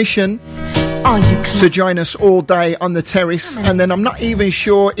free admission to join us all day on the terrace, and then I'm not even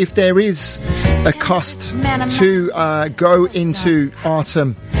sure if there is a cost to go into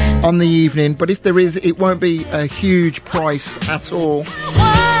Artem on the evening, but if there is, it won't be a huge price at all.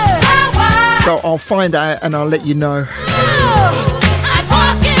 So I'll find out and I'll let you know.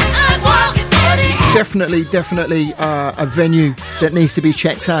 Definitely a venue that needs to be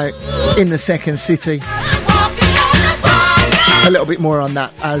checked out in the second city. A little bit more on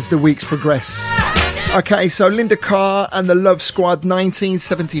that as the weeks progress. Okay, so Linda Carr and the Love Squad,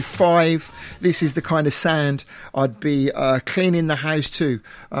 1975. This is the kind of sound I'd be cleaning the house to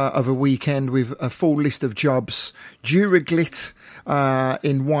of a weekend with a full list of jobs. Duraglit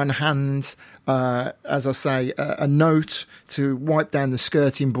in one hand, as I say, a note to wipe down the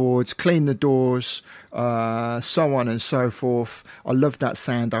skirting boards, clean the doors, so on and so forth. I love that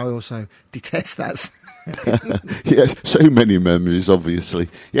sound. I also detest that sound. Yes, so many memories, obviously.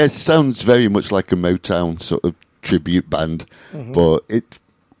 Yeah, it sounds very much like a Motown sort of tribute band, but it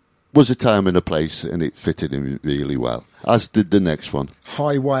was a time and a place, and it fitted in really well, as did the next one.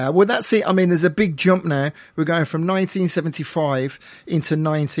 High Wire. Well, that's it. I mean, there's a big jump now. We're going from 1975 into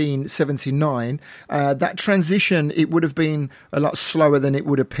 1979. That transition, it would have been a lot slower than it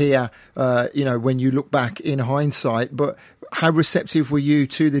would appear, when you look back in hindsight. But how receptive were you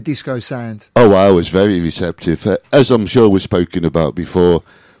to the disco sound? Oh, I was very receptive. As I'm sure we've spoken about before,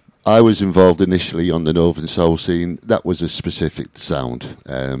 I was involved initially on the Northern Soul scene. That was a specific sound.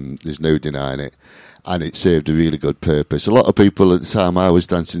 There's no denying it. And it served a really good purpose. A lot of people at the time I was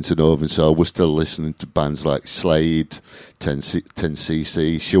dancing to Northern Soul were still listening to bands like Slade,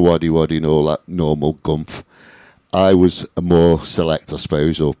 10cc, Shawaddy Waddy and all that normal gumph. I was a more select, I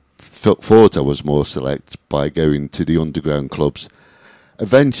suppose, or thought I was more select by going to the underground clubs.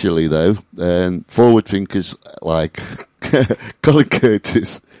 Eventually, though, forward thinkers like Colin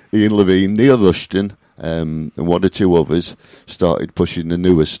Curtis, Ian Levine, Neil Rushton, and one or two others started pushing the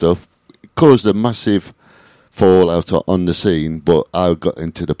newer stuff. It caused a massive fallout on the scene, but I got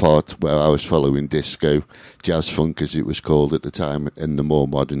into the part where I was following disco, jazz funk as it was called at the time, and the more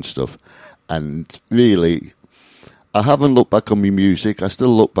modern stuff. And really, I haven't looked back on my music. I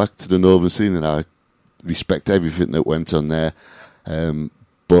still look back to the Northern scene and I respect everything that went on there.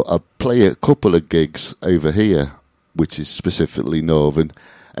 But I play a couple of gigs over here, which is specifically Northern.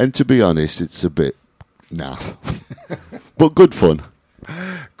 And to be honest, it's a bit naff. But good fun.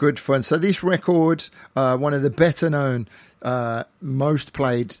 Good fun. So this record, one of the better known, most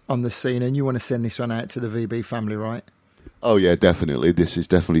played on the scene. And you want to send this one out to the VB family, right? Oh, yeah, definitely. This is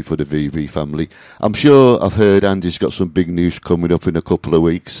definitely for the VB family. I'm sure I've heard Andy's got some big news coming up in a couple of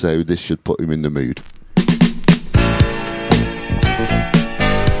weeks, so this should put him in the mood.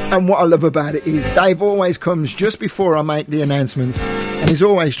 And what I love about it is Dave always comes just before I make the announcements, and he's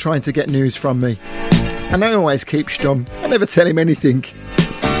always trying to get news from me. And I always keep stum. I never tell him anything.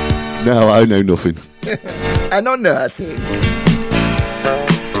 No, I know nothing. I know nothing.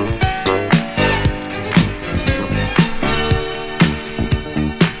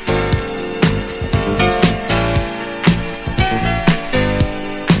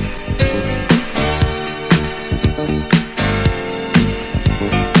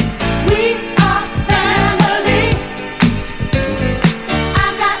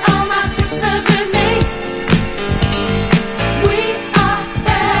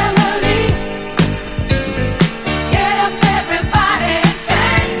 Get up, everybody.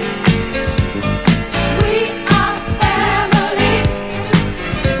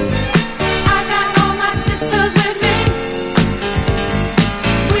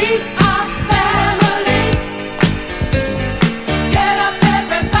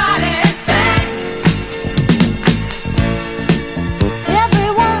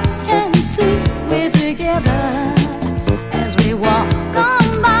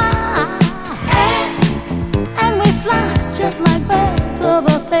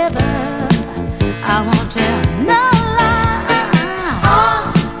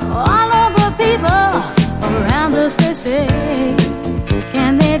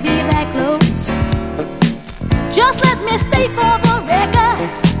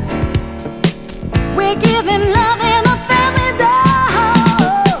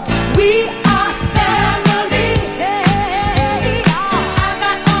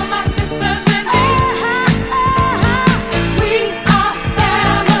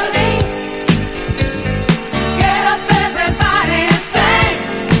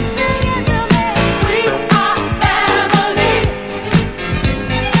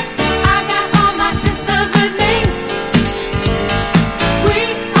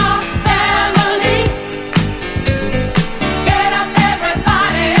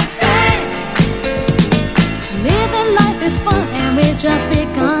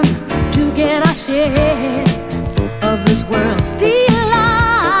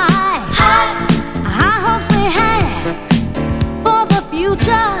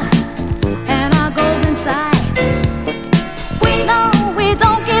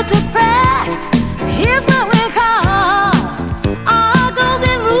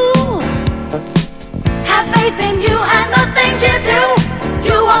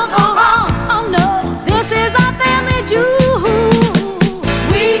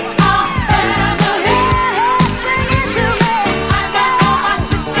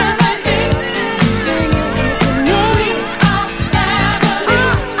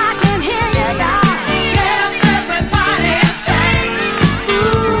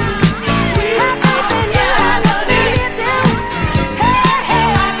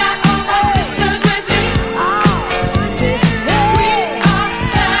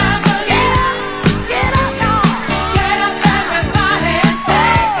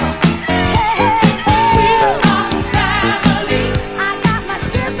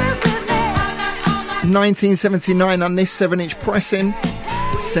 1979 on this 7-inch pressing.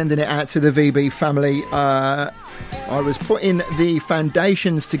 Sending it out to the VB family. I was putting the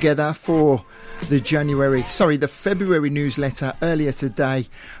foundations together for the February newsletter earlier today.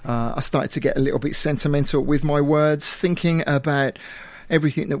 I started to get a little bit sentimental with my words, thinking about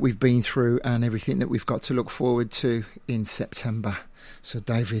everything that we've been through and everything that we've got to look forward to in September. So,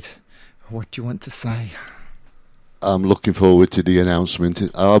 David, what do you want to say? I'm looking forward to the announcement.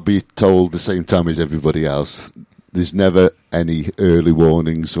 I'll be told the same time as everybody else. There's never any early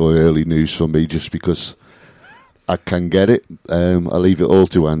warnings or early news for me just because I can get it. I'll leave it all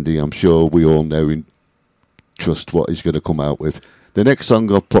to Andy. I'm sure we all know and trust what he's going to come out with. The next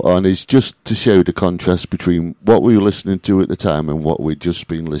song I'll put on is just to show the contrast between what we were listening to at the time and what we'd just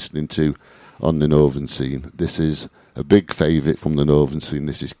been listening to on the Northern Scene. This is a big favourite from the Northern Scene.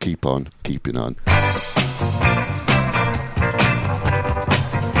 This is Keep On Keeping On.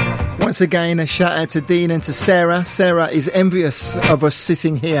 Once again, a shout out to Dean and to Sarah. Sarah is envious of us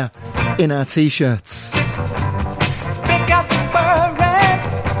sitting here in our t-shirts. Pick up the worry.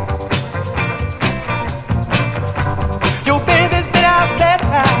 Your baby's been out that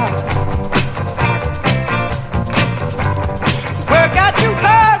house. Work got you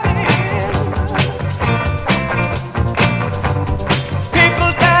hurrying.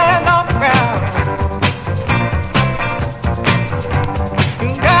 People dying on the ground. You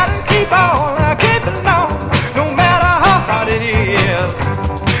gotta keep on, keep it on, no matter how hard it is.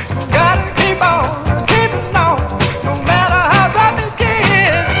 You gotta keep on, keep it on, no matter how tough it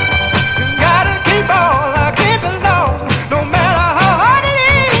gets. You gotta keep on, keep it on, no matter how hard it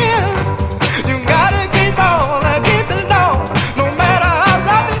is. You gotta keep on, keep it on, no matter how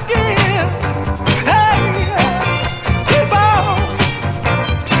rough it gets. Hey, keep on.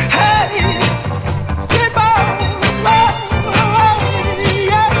 Hey, keep on.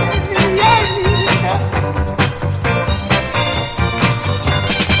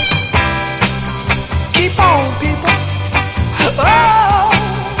 Keep on, people. Oh,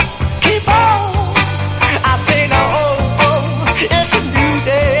 keep on. I say now, it's a new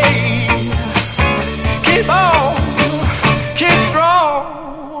day. Keep on, keep strong.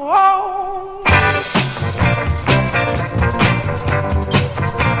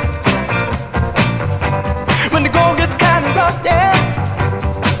 When the go gets kind of rough, yeah.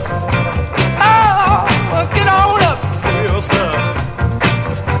 Oh, get on up, real stuff.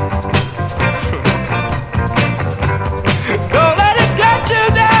 Don't let it get you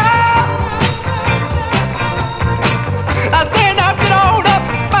down. I stand up, get on up,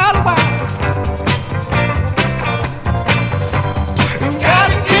 and smile a while. You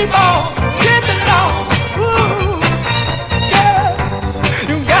gotta keep on, keep it on. Ooh, yeah.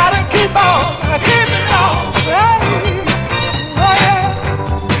 You gotta keep on, keep it on. Hey, oh yeah.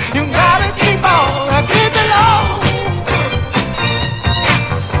 You gotta keep on, keep it on.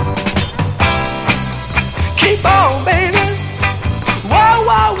 Keep on, baby. Whoa,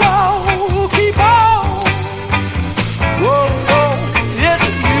 whoa, whoa. Keep on. Whoa, whoa. It's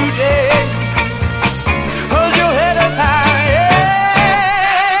a new day. Hold your head up high.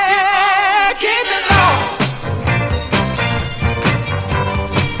 Yeah. Keep it on.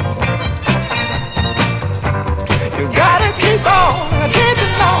 You gotta keep on. Keep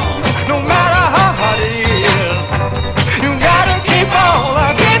it on. No matter how hard it is. You gotta keep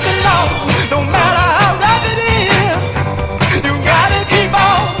on. Keep it on. No matter how rough it is. You gotta keep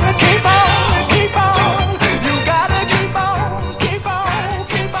on, keep on, keep on. You gotta keep on, keep on,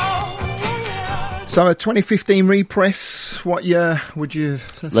 keep on. So a 2015 repress, what year would you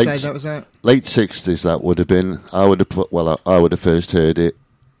say that was out? Late 60s that would have been. I would have first heard it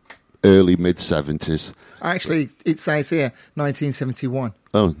early mid-70s. Actually, it says here 1971.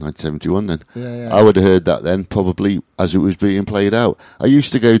 Oh, 1971 then. Yeah. I would have heard that then, probably as it was being played out. I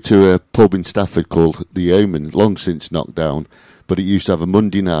used to go to a pub in Stafford called The Omen, long since knocked down, but it used to have a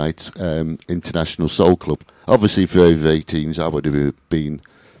Monday night international soul club. Obviously for over 18s, I would have been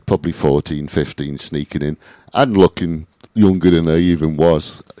probably 14, 15, sneaking in, and looking younger than I even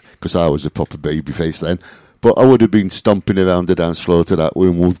was, because I was a proper baby face then. But I would have been stomping around the dance floor to that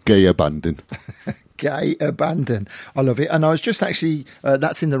one with Gay Abandon. Gay Abandon. I love it. And I was just actually,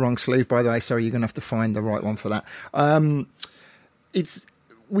 that's in the wrong sleeve, by the way. Sorry, you're going to have to find the right one for that.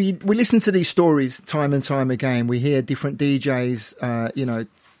 We listen to these stories time and time again. We hear different DJs,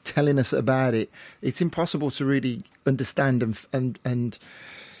 telling us about it. It's impossible to really understand and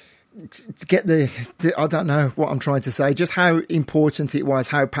to get the I don't know what I'm trying to say, just how important it was,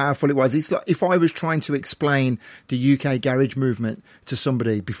 how powerful it was. It's like if I was trying to explain the UK garage movement to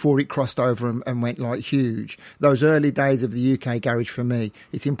somebody before it crossed over and went like huge, those early days of the UK garage for me,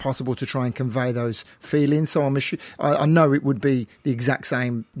 it's impossible to try and convey those feelings. So I know it would be the exact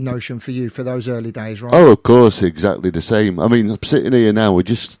same notion for you for those early days, right? Oh, of course, exactly the same. I mean, I'm sitting here now, we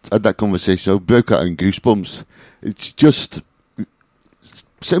just had that conversation, I broke out in goosebumps. It's just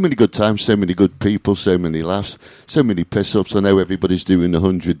so many good times, so many good people, so many laughs, so many piss-ups. I know everybody's doing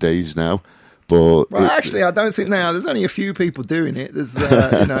 100 days now, but... Well, actually, I don't think now. There's only a few people doing it. There's,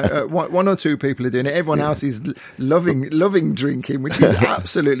 one or two people are doing it. Everyone else is loving drinking, which is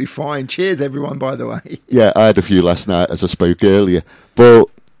absolutely fine. Cheers, everyone, by the way. Yeah, I had a few last night, as I spoke earlier. But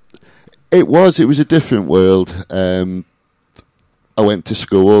it was a different world. I went to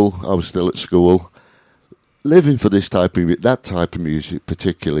school. I was still at school. Living for that type of music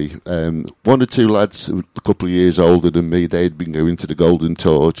particularly. One or two lads a couple of years older than me, they'd been going to the Golden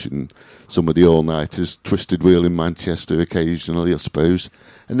Torch and some of the all-nighters, Twisted Wheel in Manchester occasionally, I suppose.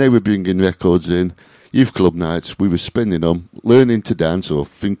 And they were bringing records in, youth club nights, we were spinning them, learning to dance, or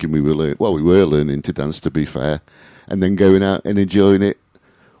thinking we were learning to dance, to be fair, and then going out and enjoying it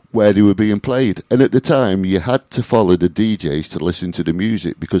where they were being played. And at the time, you had to follow the DJs to listen to the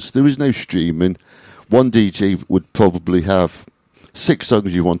music because there was no streaming. One DJ would probably have 6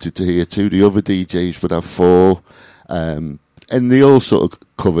 songs you wanted to hear to. The other DJs would have 4. And they all sort of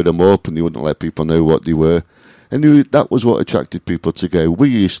covered them up and they wouldn't let people know what they were. And that was what attracted people to go. We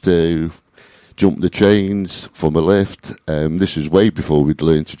used to jump the trains from a lift. This was way before we'd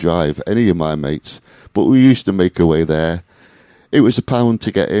learned to drive, any of my mates. But we used to make our way there. It was £1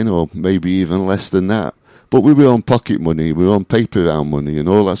 to get in, or maybe even less than that. But we were on pocket money, we were on paper round money and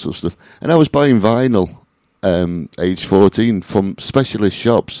all that sort of stuff. And I was buying vinyl, age 14, from specialist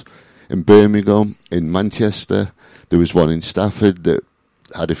shops in Birmingham, in Manchester. There was one in Stafford that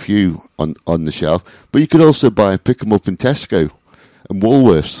had a few on the shelf. But you could also pick them up in Tesco and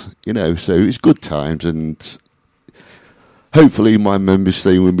Woolworths, so it was good times. And hopefully my memory's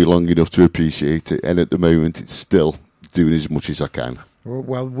staying with me long enough to appreciate it. And at the moment, it's still doing as much as I can.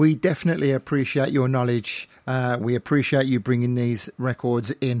 Well, we definitely appreciate your knowledge. We appreciate you bringing these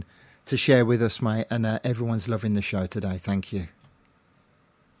records in to share with us, mate. And everyone's loving the show today. Thank you.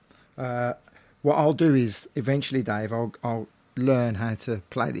 What I'll do is eventually, Dave, I'll learn how to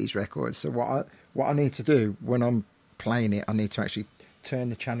play these records. So what I need to do when I'm playing it, I need to actually turn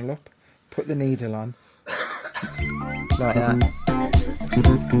the channel up, put the needle on, like that.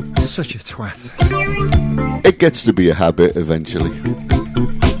 Such a twat. It gets to be a habit eventually. Turn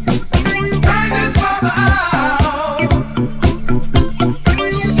this mother out.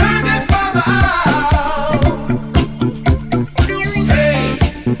 Turn this mother out. Hey,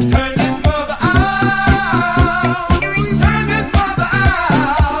 turn this mother out. Turn this mother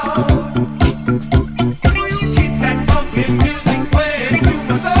out. Keep that funky music playing to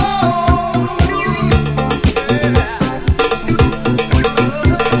my soul.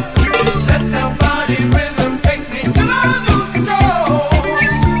 Let that body rhythm take me till I lose control.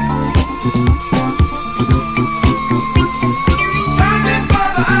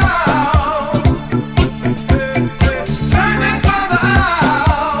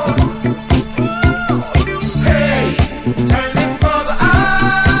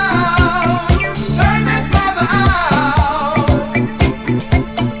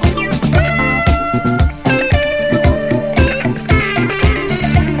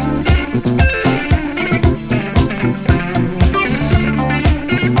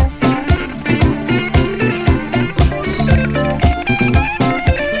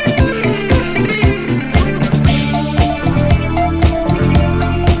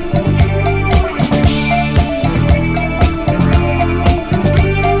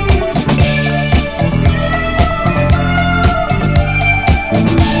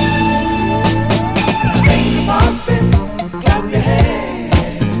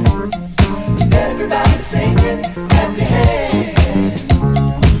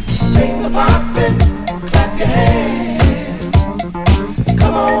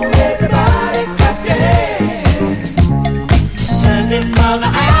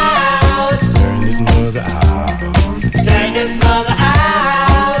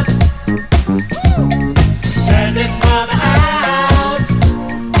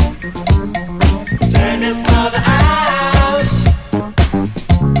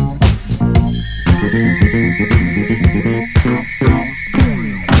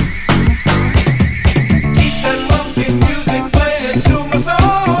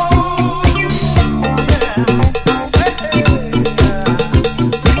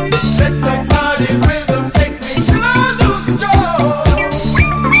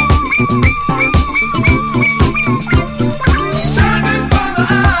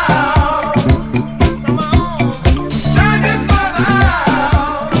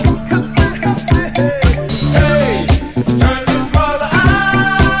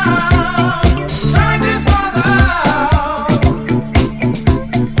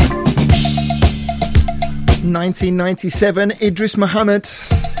 1997, Idris Muhammad,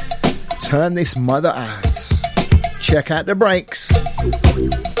 Turn This Mother Out. Check out the breaks.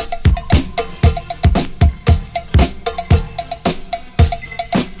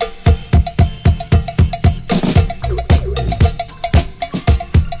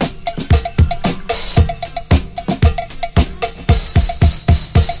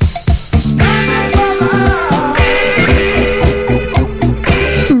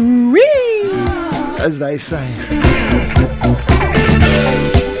 As they say.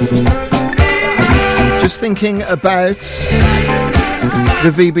 Just thinking about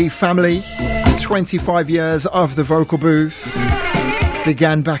the VB family, 25 years of the vocal booth,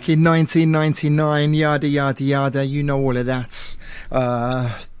 began back in 1999, yada yada yada, you know all of that.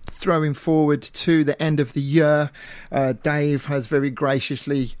 Throwing forward to the end of the year, Dave has very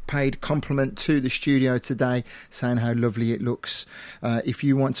graciously paid compliment to the studio today, saying how lovely it looks. If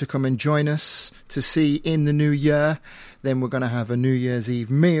you want to come and join us to see in the new year, then we're going to have a New Year's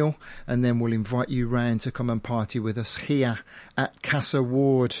Eve meal, and then we'll invite you round to come and party with us here at Casa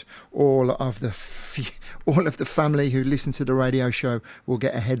Ward. All of the family who listen to the radio show will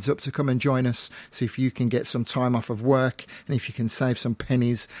get a heads up to come and join us. So if you can get some time off of work, and if you can save some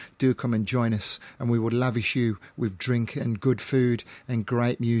pennies, do come and join us, and we will lavish you with drink and good food and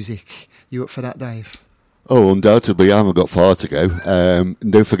great music. You up for that, Dave? Oh, undoubtedly. I haven't got far to go. And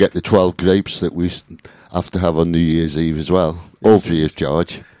don't forget the 12 grapes that we have to have on New Year's Eve as well. All free of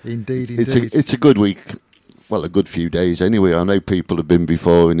charge. Indeed. It's a good week. Well, a good few days anyway. I know people have been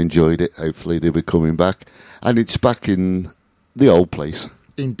before and enjoyed it. Hopefully they'll be coming back. And it's back in the old place.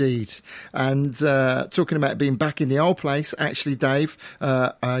 Indeed. And talking about being back in the old place, actually, Dave,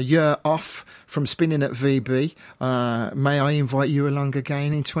 a year off from spinning at VB, may I invite you along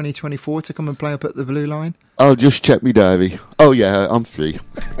again in 2024 to come and play up at the Blue Line? I'll just check me diary. Oh, yeah, I'm free.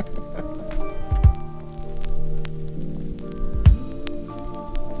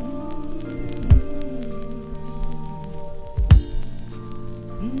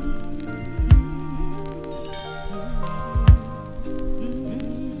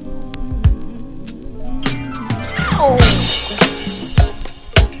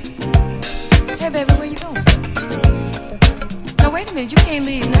 Hey, baby, where you going? Now, wait a minute, you can't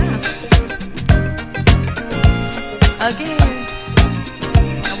leave now. Again.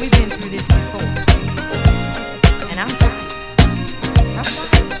 Now, we've been through this before. And I'm tired.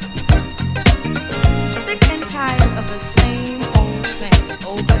 Sick and tired of the same old thing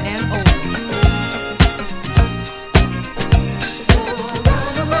over and over.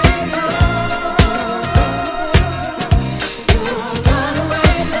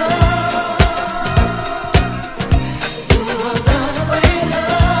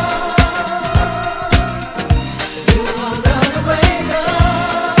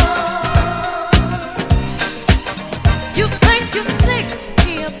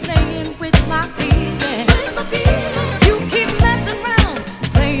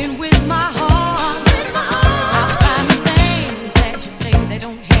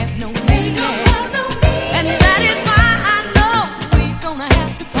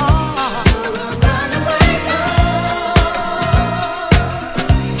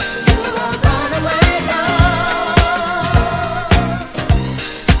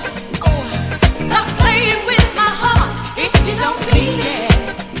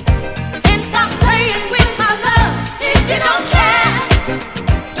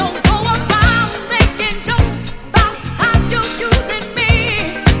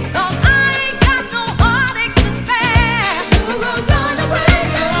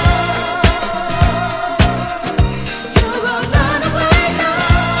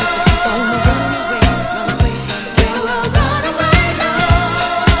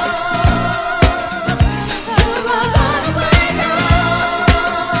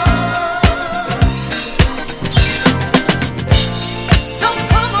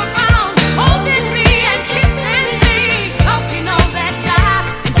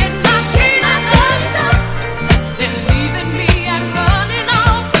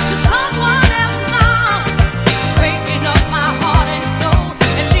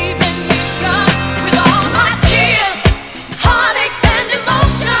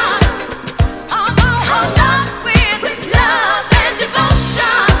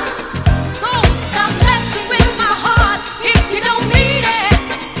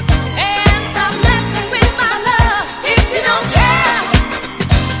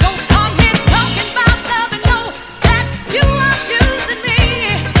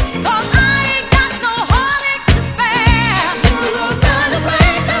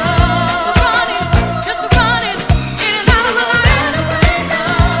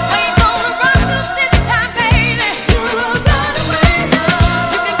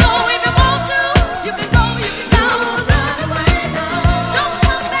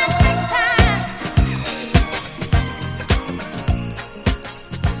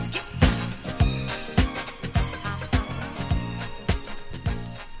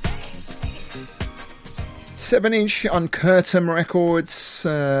 7-inch on Curtum Records.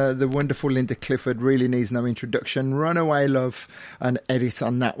 The wonderful Linda Clifford really needs no introduction. Runaway Love and Edit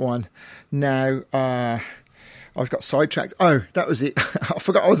on that one. Now, I've got sidetracked. Oh, that was it. I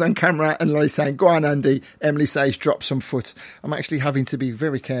forgot I was on camera and Emily's saying, go on, Andy. Emily says, drop some foot. I'm actually having to be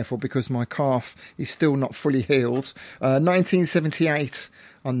very careful because my calf is still not fully healed. 1978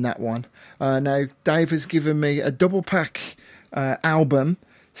 on that one. Now, Dave has given me a double pack album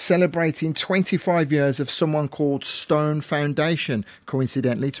celebrating 25 years of someone called Stone Foundation.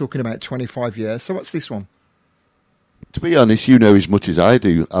 Coincidentally, talking about 25 years. So what's this one? To be honest, you know as much as I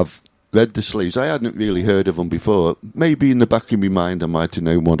do. I've read the sleeves. I hadn't really heard of them before. Maybe in the back of my mind I might have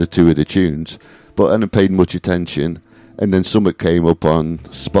known one or two of the tunes, but I hadn't paid much attention. And then something came up on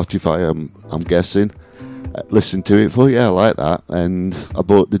Spotify, I'm guessing. Listened to it, thought, yeah, I like that. And I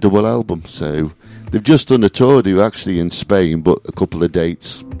bought the double album. So they've just done a tour. They were actually in Spain, but a couple of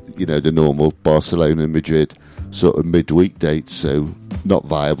dates, you know, the normal Barcelona and Madrid sort of midweek dates, so not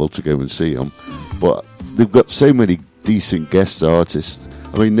viable to go and see them. But they've got so many decent guest artists.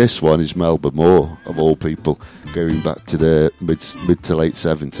 I mean, this one is Melba Moore, of all people, going back to the mid to late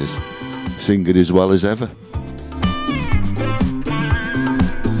 70s, singing as well as ever.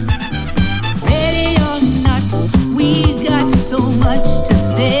 Ready or not, we got so much to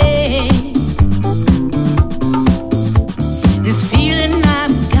say. This feeling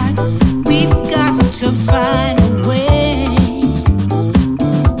I've got, we've got to find a way.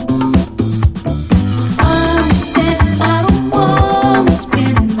 Understand, I don't wanna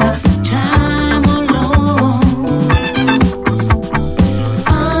spend my time alone.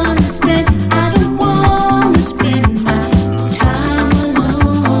 Understand, I don't wanna spend my time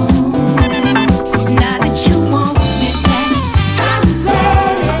alone. Now that you want me back, I'm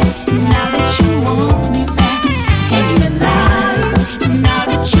ready. Now that you want me back in your life. Now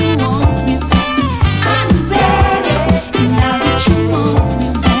that you want me back, I'm ready. Now that you want me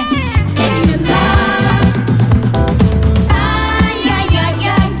back in your life. Ah, yeah, yeah,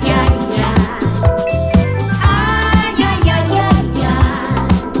 yeah, yeah, yeah. Ah, yeah, yeah, yeah, yeah.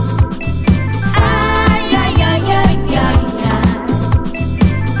 Ah, yeah, yeah, yeah, yeah, yeah.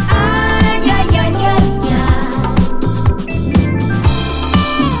 Ah, yeah, yeah, yeah, yeah.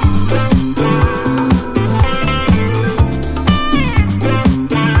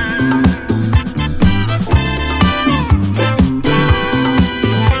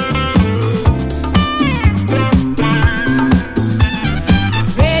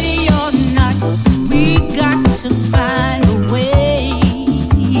 Ready or not, we got to find a way.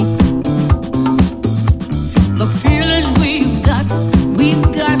 The feelings we've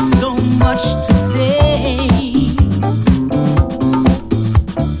got so much to say.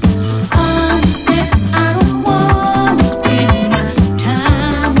 Understand, I don't wanna spend my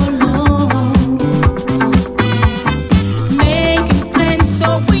time alone. Making plans so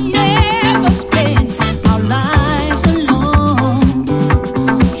we never spend our lives alone.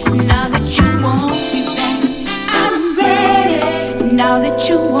 Now that you want me back, I'm ready. Now that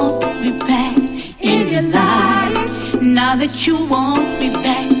you want me back in your life. Now that you want me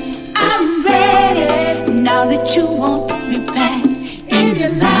back, I'm ready. Now that you want me back in your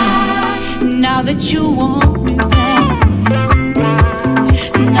life. Now that you want me back.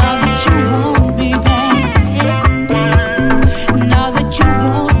 Now that you want me back. Now that you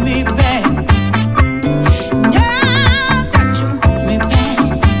want me back. Now that you want me back.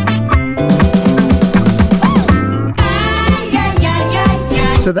 Yeah, yeah, yeah,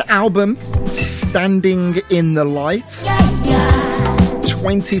 yeah. So the album, Standing in the Light,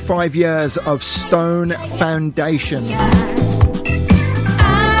 25 years of Stone Foundation. I'm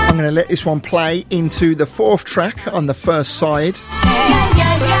going to let this one play into the fourth track on the first side.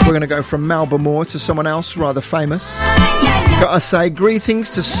 We're going to go from Melba Moore to someone else rather famous. Gotta say greetings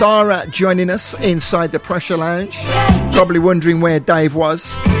to Sarah joining us inside the Pressure Lounge. Probably wondering where Dave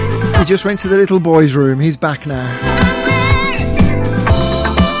was. He just went to the little boy's room. He's back now.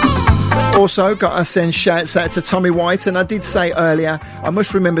 Also, got to send shouts out to Tommy White, and I did say earlier, I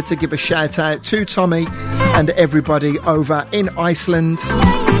must remember to give a shout out to Tommy and everybody over in Iceland.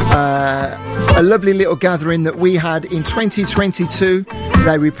 A lovely little gathering that we had in 2022.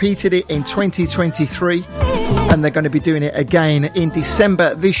 They repeated it in 2023, and they're going to be doing it again in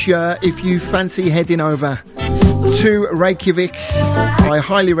December this year. If you fancy heading over to Reykjavik, I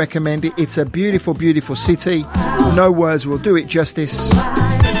highly recommend it. It's a beautiful, beautiful city. No words will do it justice.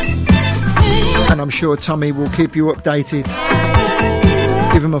 And I'm sure Tommy will keep you updated.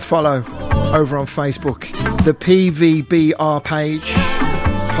 Give him a follow over on Facebook. The PVBR page,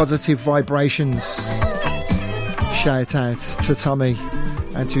 Positive Vibrations. Shout out to Tommy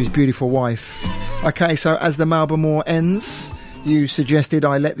and to his beautiful wife. Okay, so as the Melbourne War ends, you suggested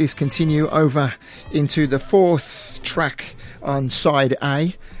I let this continue over into the fourth track on side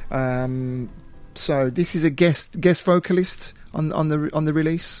A. So this is a guest vocalist on the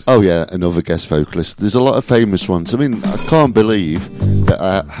release. Oh yeah, another guest vocalist. There's a lot of famous ones. I mean, I can't believe that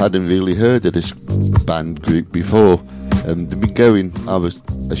I hadn't really heard of this band group before. They've been going, I would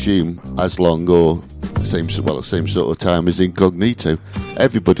assume, as long or same sort of time as Incognito.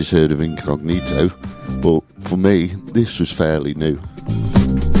 Everybody's heard of Incognito, but for me, this was fairly new.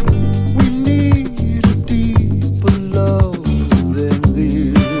 We need a deeper love than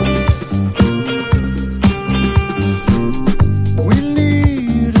this. We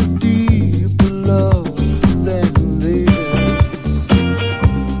need a deeper love than this.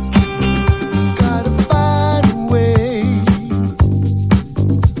 Gotta find a way.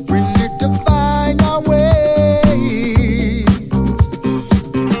 We need to find our way.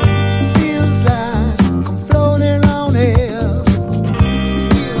 Feels like I'm floating on air.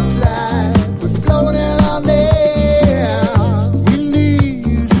 Feels like we're floating on air. We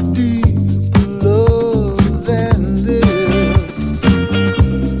need a deeper love than this. We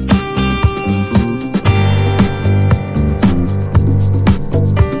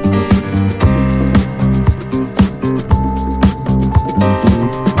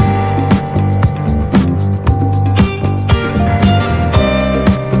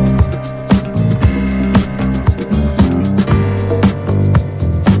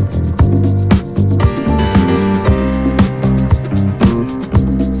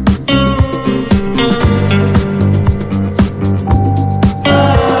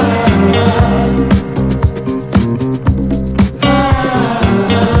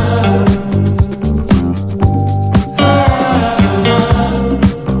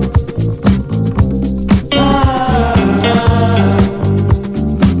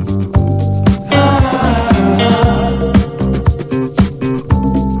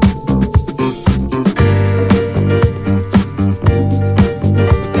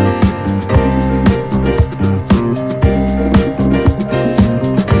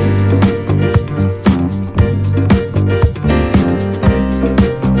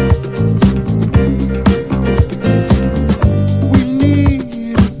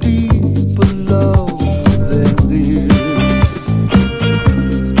need a deeper love than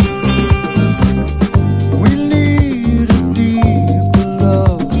this. We need a deeper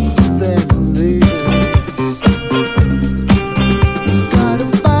love than this. Gotta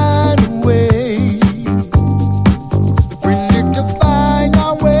find a way. We need to find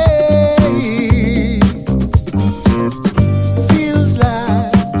our way. Feels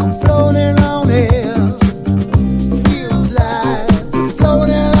like I'm floating on air. Feels like we're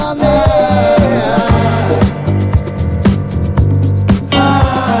floating on air.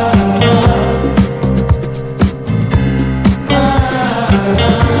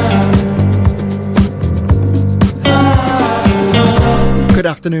 Good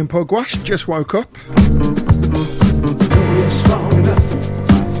afternoon, Pugwash. Just woke up.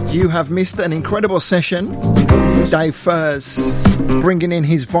 You have missed an incredible session. Dave Furze bringing in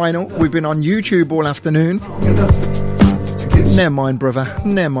his vinyl. We've been on YouTube all afternoon. Never mind, brother.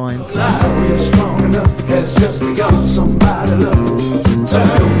 Never mind. We're strong enough, has just begun. Somebody love.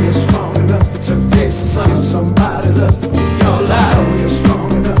 We're strong enough to face the sun. Somebody love. Your life. We're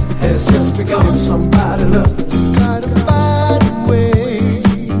strong enough, has just begun. Somebody love. Gotta find a way.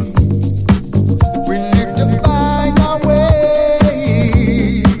 We need to find our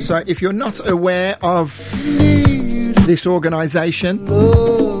way. So if you're not aware of this organisation,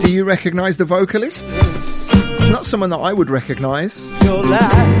 do you recognise the vocalist? It's not someone that I would recognise. Your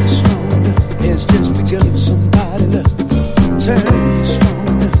life is strong enough, has just begun. Somebody love. Turn strong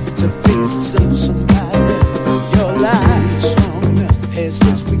enough to face the sun. Somebody love. Your life is strong enough, has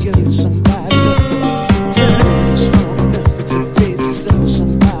just begun. Somebody love. Turn strong enough to face the sun.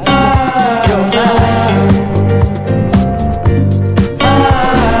 Somebody love. Your life.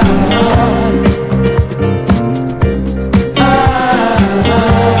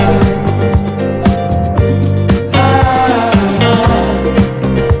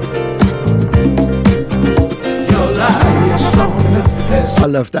 I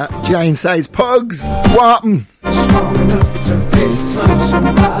love that. Jane says, Pugs, what? Strong enough to face the sun.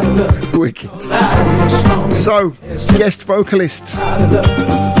 Somebody love. Wicked. So, guest vocalist,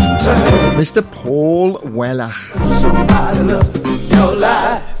 Mr. Paul Weller. Somebody love your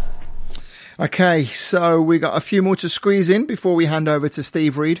life. Okay, so we got a few more to squeeze in before we hand over to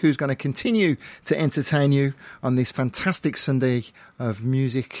Steve Reed, who's going to continue to entertain you on this fantastic Sunday of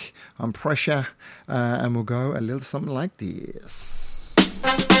music on Pressure. And we'll go a little something like this.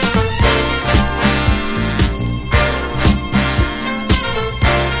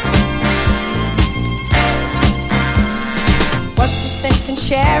 sense in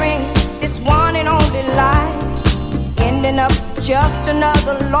sharing this one and only life. Ending up just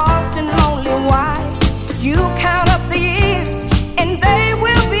another lost and lonely wife. You count up the years and they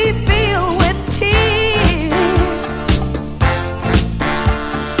will be filled with tears.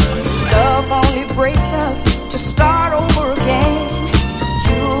 Love only breaks up to start over again.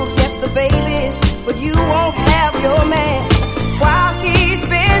 You'll get the babies, but you won't have your man. While he's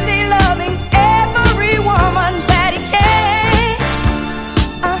busy loving every woman that he can.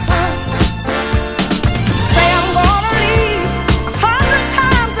 Say I'm gonna leave 100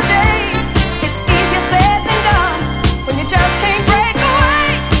 times a day. It's easier said than done when you just can't break away.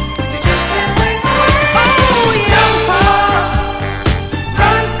 You just can't break away. Oh, young hearts,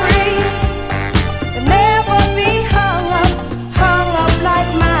 run free. They'll never be hung up like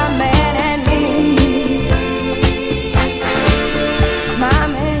my man and me. My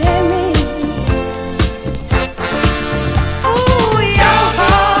man and me. Oh, young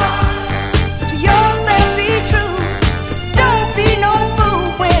hearts, to yourself be true. Don't be no fool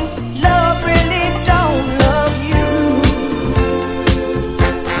when love really don't love you.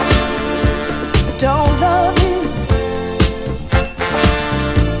 Don't love you.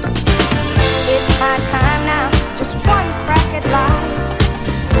 It's high time now, just one crack at life.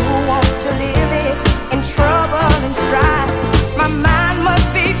 Who wants to live it in trouble and strife? My mind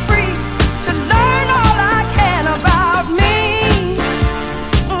must be free to learn all I can about me.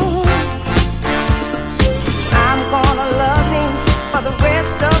 I'm gonna love me for the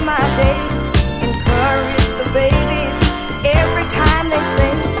rest of my days. Encourage the babies every time they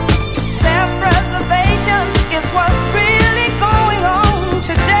sing. Self-preservation is what's really going on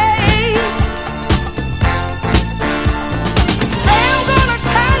today. Say I'm gonna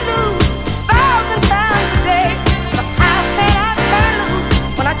turn loose 1,000 times a day. But how can I turn loose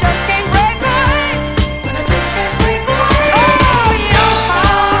when I just can't break away? When I just can't break away. Oh, young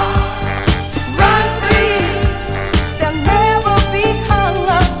hearts, run free. They'll never be hung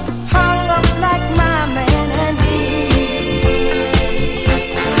up like my man and me.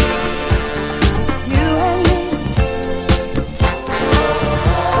 You and me.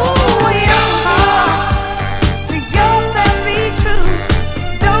 Oh, young heart, to yourself be true.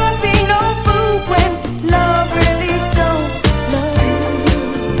 Don't be no fool when love really don't love you.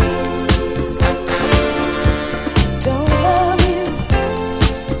 Don't love you.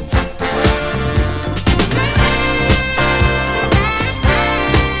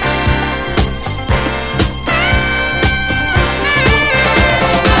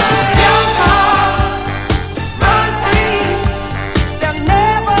 Young hearts, run free. They'll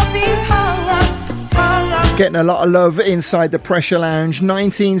never be hung up. Getting a lot of love inside the Pressure Lounge.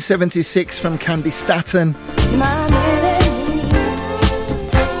 1976 from Candy Staton. My man and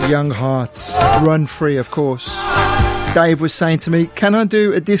me. Young Hearts. Run Free, of course. Dave was saying to me, can I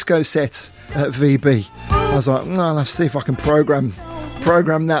do a disco set at VB? I was like, no, let's see if I can program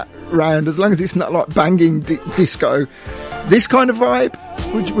that round, as long as it's not like banging disco. This kind of vibe,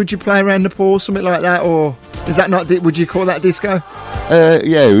 would you play around the pool, something like that, or is that not? Would you call that disco?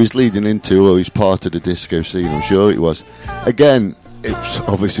 Yeah, he was leading into, or he's part of the disco scene, I'm sure it was. Again,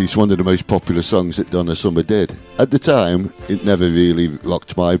 it's one of the most popular songs that Donna Summer did. At the time, it never really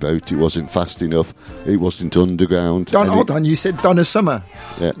locked my boat. It wasn't fast enough. It wasn't underground. Hold on, you said Donna Summer.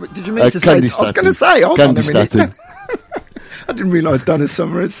 Yeah. Did you mean to say? I was going to say, hold on a minute. I didn't realise Donna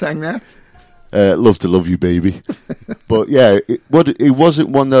Summer had sang that. Love to Love You, Baby. But yeah, it wasn't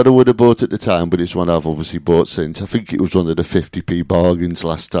one that I would have bought at the time, but it's one I've obviously bought since. I think it was one of the 50p bargains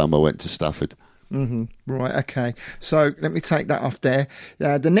last time I went to Stafford. Mm-hmm. Right, okay. So let me take that off there.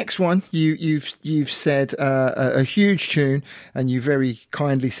 The next one, you've said a huge tune, and you very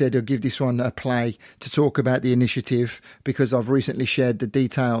kindly said I'll give this one a play to talk about the initiative, because I've recently shared the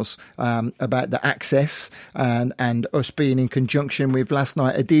details about the access and us being in conjunction with last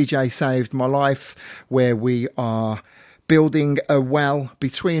night a DJ Saved My Life, where we are building a well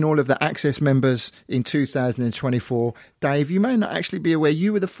between all of the Access members in 2024. Dave, you may not actually be aware,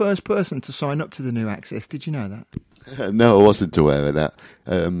 you were the first person to sign up to the new Access. Did you know that? No, I wasn't aware of that.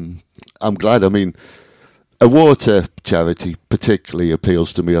 I'm glad. I mean, a water charity particularly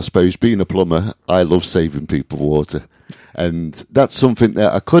appeals to me, I suppose. Being a plumber, I love saving people water. And that's something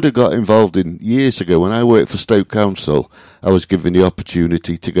that I could have got involved in years ago. When I worked for Stoke Council, I was given the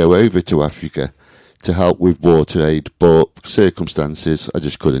opportunity to go over to Africa to help with water aid, but circumstances, I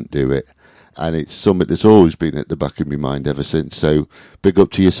just couldn't do it. And it's something that's always been at the back of my mind ever since. So big up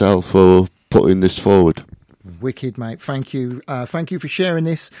to yourself for putting this forward. Wicked, mate. Thank you. Thank you for sharing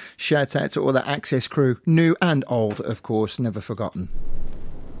this. Shout out to all the Access crew, new and old, of course, never forgotten.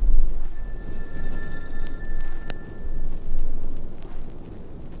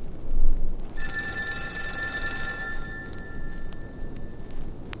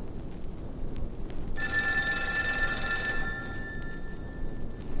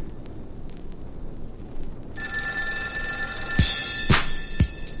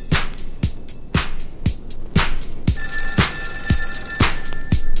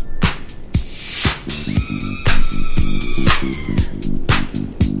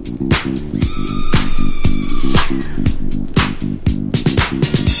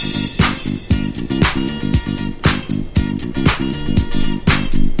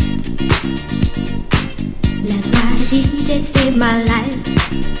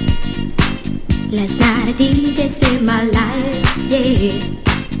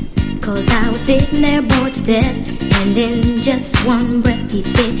 'Cause I was sitting there bored to death, and in just one breath he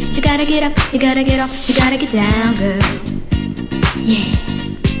said, you gotta get up, you gotta get off, you gotta get down, girl. Yeah.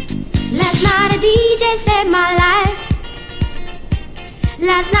 Last night a DJ saved my life.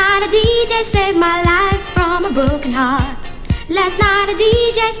 Last night a DJ saved my life from a broken heart. Last night a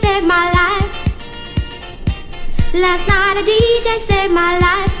DJ saved my life. Last night a DJ saved my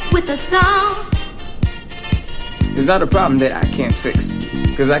life with a song. It's not a problem that I can't fix,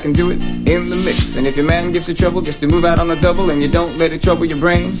 'cause I can do it in the mix. And if your man gives you trouble, just to move out on the double, and you don't let it trouble your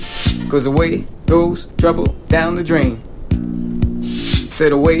brain, 'cause away goes trouble down the drain.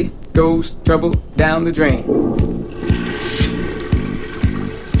 Said away goes trouble down the drain.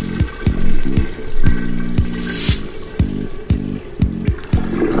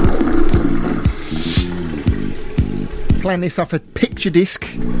 Playing this off a picture disc,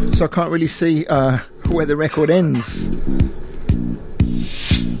 so I can't really see where the record ends.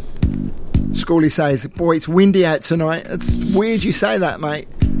 Scully says, boy, it's windy out tonight. It's weird you say that, mate.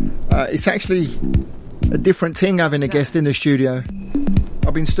 It's actually a different thing having a guest in the studio.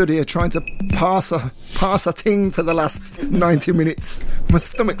 I've been stood here trying to pass a thing for the last 90 minutes. My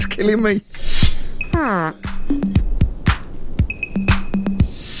stomach's killing me.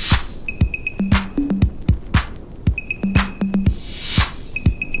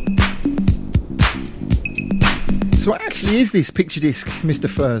 So what actually is this picture disc, Mr.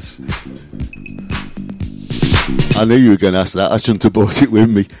 Furze? I knew you were going to ask that. I shouldn't have bought it with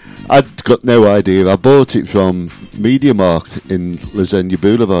me. I'd got no idea. I bought it from Media Markt in Lasagna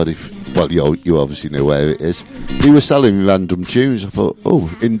Boulevard. Well, you obviously know where it is. He was selling random tunes. I thought, oh,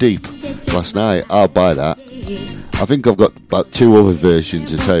 in deep. Last night, I'll buy that. I think I've got about 2 other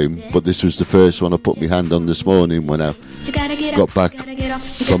versions at home, but this was the first one I put my hand on this morning when I got back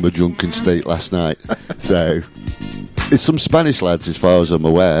from a drunken state last night. So it's some Spanish lads as far as I'm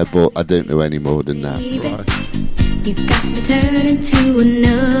aware, but I don't know any more than that. Right. You've got me turn into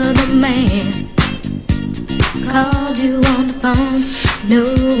another man. Called you on the phone,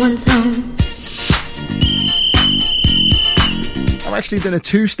 no one's home. I've actually done a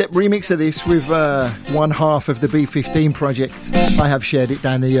 2-step remix of this with one half of the B15 project. I have shared it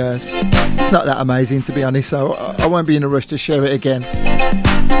down the years. It's not that amazing, to be honest, so I won't be in a rush to share it again.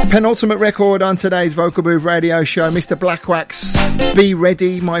 Penultimate record on today's Vocal Booth radio show, Mr. Blackwax. Be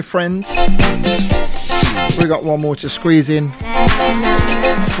ready, my friends. We got one more to squeeze in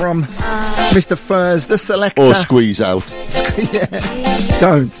from Mr. Furze, the selector. Or squeeze out. Yeah.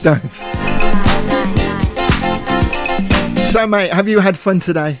 Don't. So, mate, have you had fun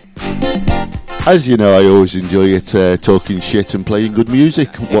today? As you know, I always enjoy it, talking shit and playing good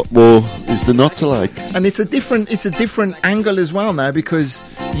music. What more is there not to like? And it's a different angle as well now, because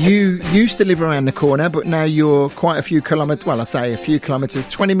you used to live around the corner, but now you're quite a few kilometres. Well, I say a few kilometres,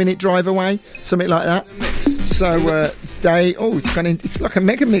 20-minute drive away, something like that. So, it's like a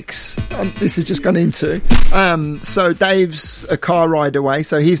mega mix. This has just gone into. So Dave's a car ride away,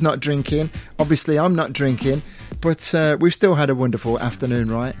 so he's not drinking. Obviously, I'm not drinking. But we've still had a wonderful afternoon,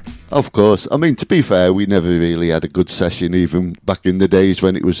 right? Of course. I mean, to be fair, we never really had a good session, even back in the days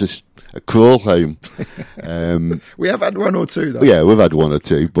when it was just a crawl home. We have had one or two, though. Yeah, we've had one or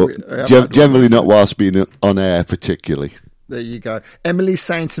two, but generally not whilst being on air, particularly. There you go. Emily's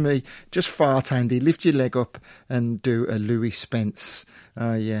saying to me, just fart, Andy, lift your leg up and do a Louis Spence.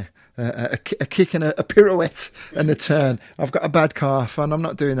 Yeah. A kick and a pirouette and a turn. I've got a bad calf and I'm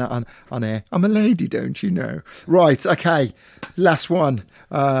not doing that on air. I'm a lady, don't you know? Right, okay. Last one.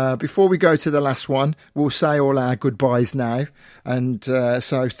 Before we go to the last one, we'll say all our goodbyes now. And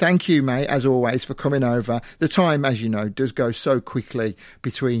so thank you, mate, as always, for coming over. The time, as you know, does go so quickly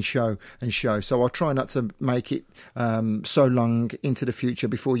between show and show. So I'll try not to make it so long into the future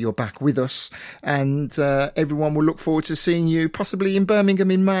before you're back with us. And everyone will look forward to seeing you possibly in Birmingham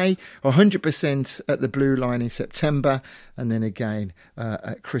in May, 100% at the Blue Line in September, and then again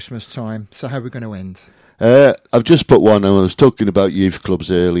at Christmas time. So how are we going to end? I've just put one. I was talking about youth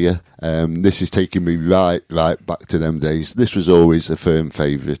clubs earlier. This is taking me right back to them days. This was always a firm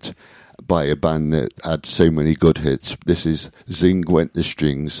favourite by a band that had so many good hits. This is Zing Went the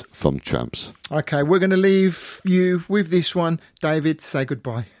Strings from Tramps. Okay, we're going to leave you with this one. David, say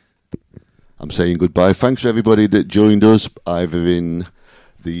goodbye. I'm saying goodbye. Thanks for everybody that joined us, either in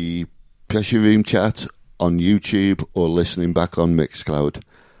the Pressure Room chat on YouTube or listening back on Mixcloud.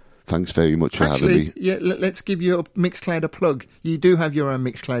 Thanks very much for having me. Yeah, let's give your Mixcloud a plug. You do have your own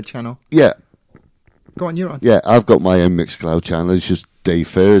Mixcloud channel. Yeah. Go on, you're on. Yeah, I've got my own Mixcloud channel. It's just Dave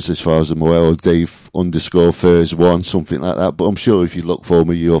Furze, as far as I'm aware, or Dave_Furze1, something like that. But I'm sure if you look for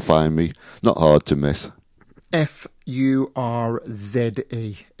me, you'll find me. Not hard to miss. FURZE.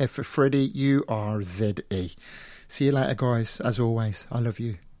 F for Freddie, URZE. See you later, guys. As always, I love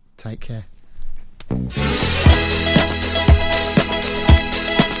you. Take care.